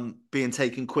being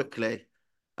taken quickly.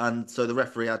 And so the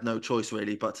referee had no choice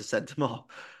really but to send him off.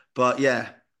 But yeah,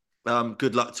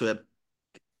 good luck to him.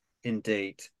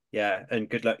 Indeed. Yeah. And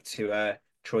good luck to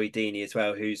Troy Deeney as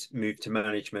well, who's moved to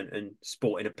management and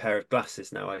sporting a pair of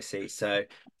glasses now, I see. So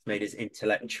made his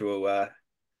intellectual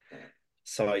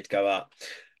side go up.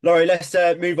 Laurie, let's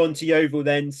move on to Yeovil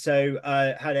then. So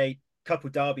had a couple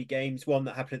derby games, one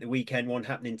that happened at the weekend, one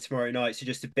happening tomorrow night. So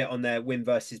just a bit on their win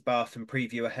versus Bath and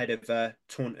preview ahead of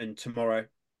Taunton tomorrow.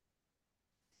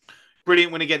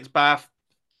 Brilliant win against Bath.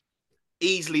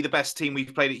 Easily the best team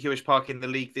we've played at Hewish Park in the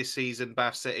league this season,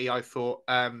 Bath City. I thought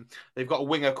they've got a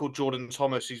winger called Jordan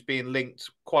Thomas who's being linked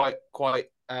quite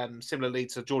similarly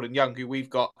to Jordan Young, who we've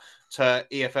got to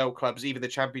EFL clubs, even the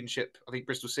Championship. I think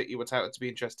Bristol City were touted to be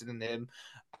interested in him.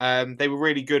 They were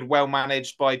really good, well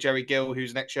managed by Jerry Gill,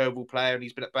 who's an ex-Yeovil player, and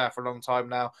he's been at Bath for a long time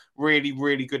now. Really,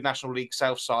 really good National League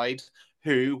South side,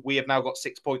 who we have now got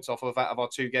 6 points off of out of our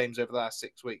 2 games over the last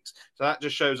 6 weeks. So that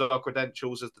just shows our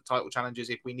credentials as the title challengers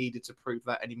if we needed to prove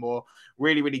that anymore.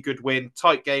 Really, really good win.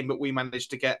 Tight game, but we managed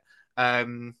to get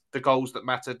the goals that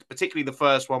mattered. Particularly the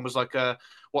first one was like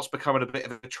what's becoming a bit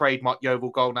of a trademark Yeovil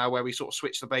goal now, where we sort of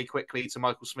switch the bay quickly to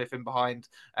Michael Smith in behind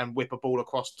and whip a ball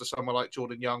across to someone like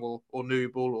Jordan Young or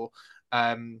Newball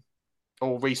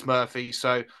or Reece Murphy.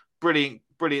 So brilliant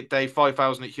day.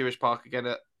 5,000 at Hewish Park again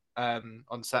at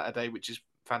on Saturday, which is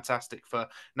fantastic for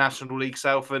National League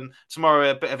South. And tomorrow,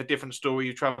 a bit of a different story.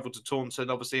 You travel to Taunton,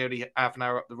 obviously only half an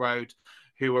hour up the road,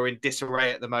 who are in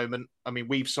disarray at the moment. I mean,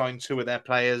 we've signed 2 of their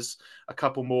players. A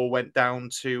couple more went down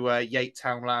to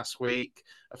Yatetown last week.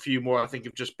 A few more, I think,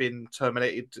 have just been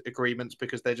terminated agreements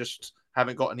because they just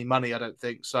haven't got any money, I don't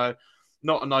think. So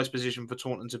not a nice position for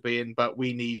Taunton to be in, but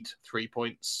we need 3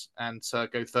 points and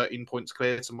go 13 points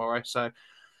clear tomorrow. So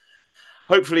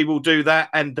hopefully we'll do that.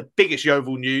 And the biggest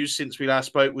Yeovil news since we last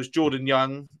spoke was Jordan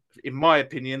Young, in my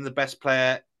opinion, the best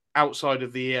player outside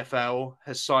of the EFL,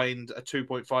 has signed a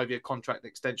 2.5-year contract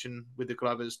extension with the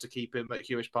Glovers to keep him at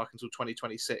Hewish Park until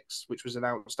 2026, which was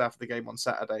announced after the game on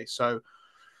Saturday. So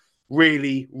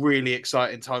really, really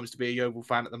exciting times to be a Yeovil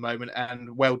fan at the moment,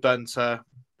 and well done to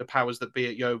the powers that be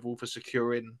at Yeovil for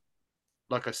securing,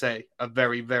 like I say, a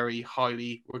very, very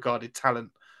highly regarded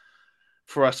talent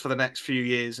for us for the next few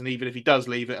years. And even if he does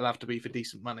leave, it'll have to be for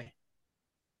decent money.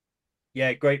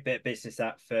 Yeah, great bit of business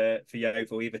that for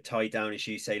Yeovil, either tie down, as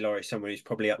you say, Laurie, someone who's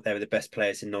probably up there with the best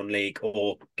players in non-league,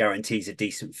 or guarantees a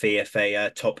decent fee if a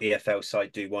top EFL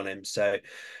side do want him. So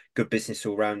good business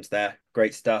all round there.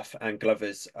 Great stuff. And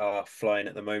Glovers are flying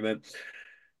at the moment.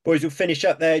 Boys, we'll finish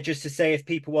up there just to say, if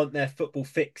people want their football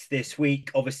fix this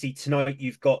week, obviously tonight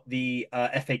you've got the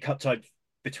FA Cup tie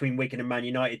between Wigan and Man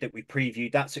United that we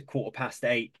previewed. That's at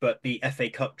 8:15, but the FA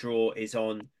Cup draw is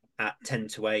on at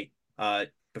 10-8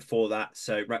 before that.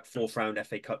 So 4th round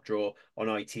FA Cup draw on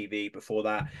ITV before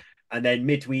that. And then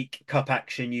midweek cup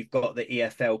action, you've got the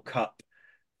EFL Cup,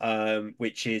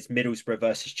 which is Middlesbrough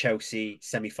versus Chelsea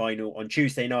semi-final on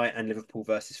Tuesday night, and Liverpool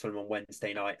versus Fulham on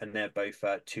Wednesday night. And they're both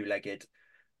 2-legged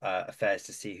affairs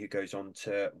to see who goes on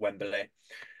to Wembley.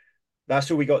 That's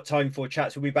all we got time for,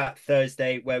 chats. We'll be back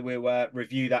Thursday, where we'll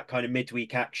review that kind of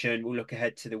midweek action. We'll look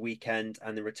ahead to the weekend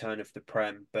and the return of the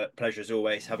Prem. But pleasure as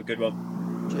always. Have a good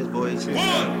one. Cheers, boys.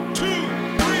 1, 2.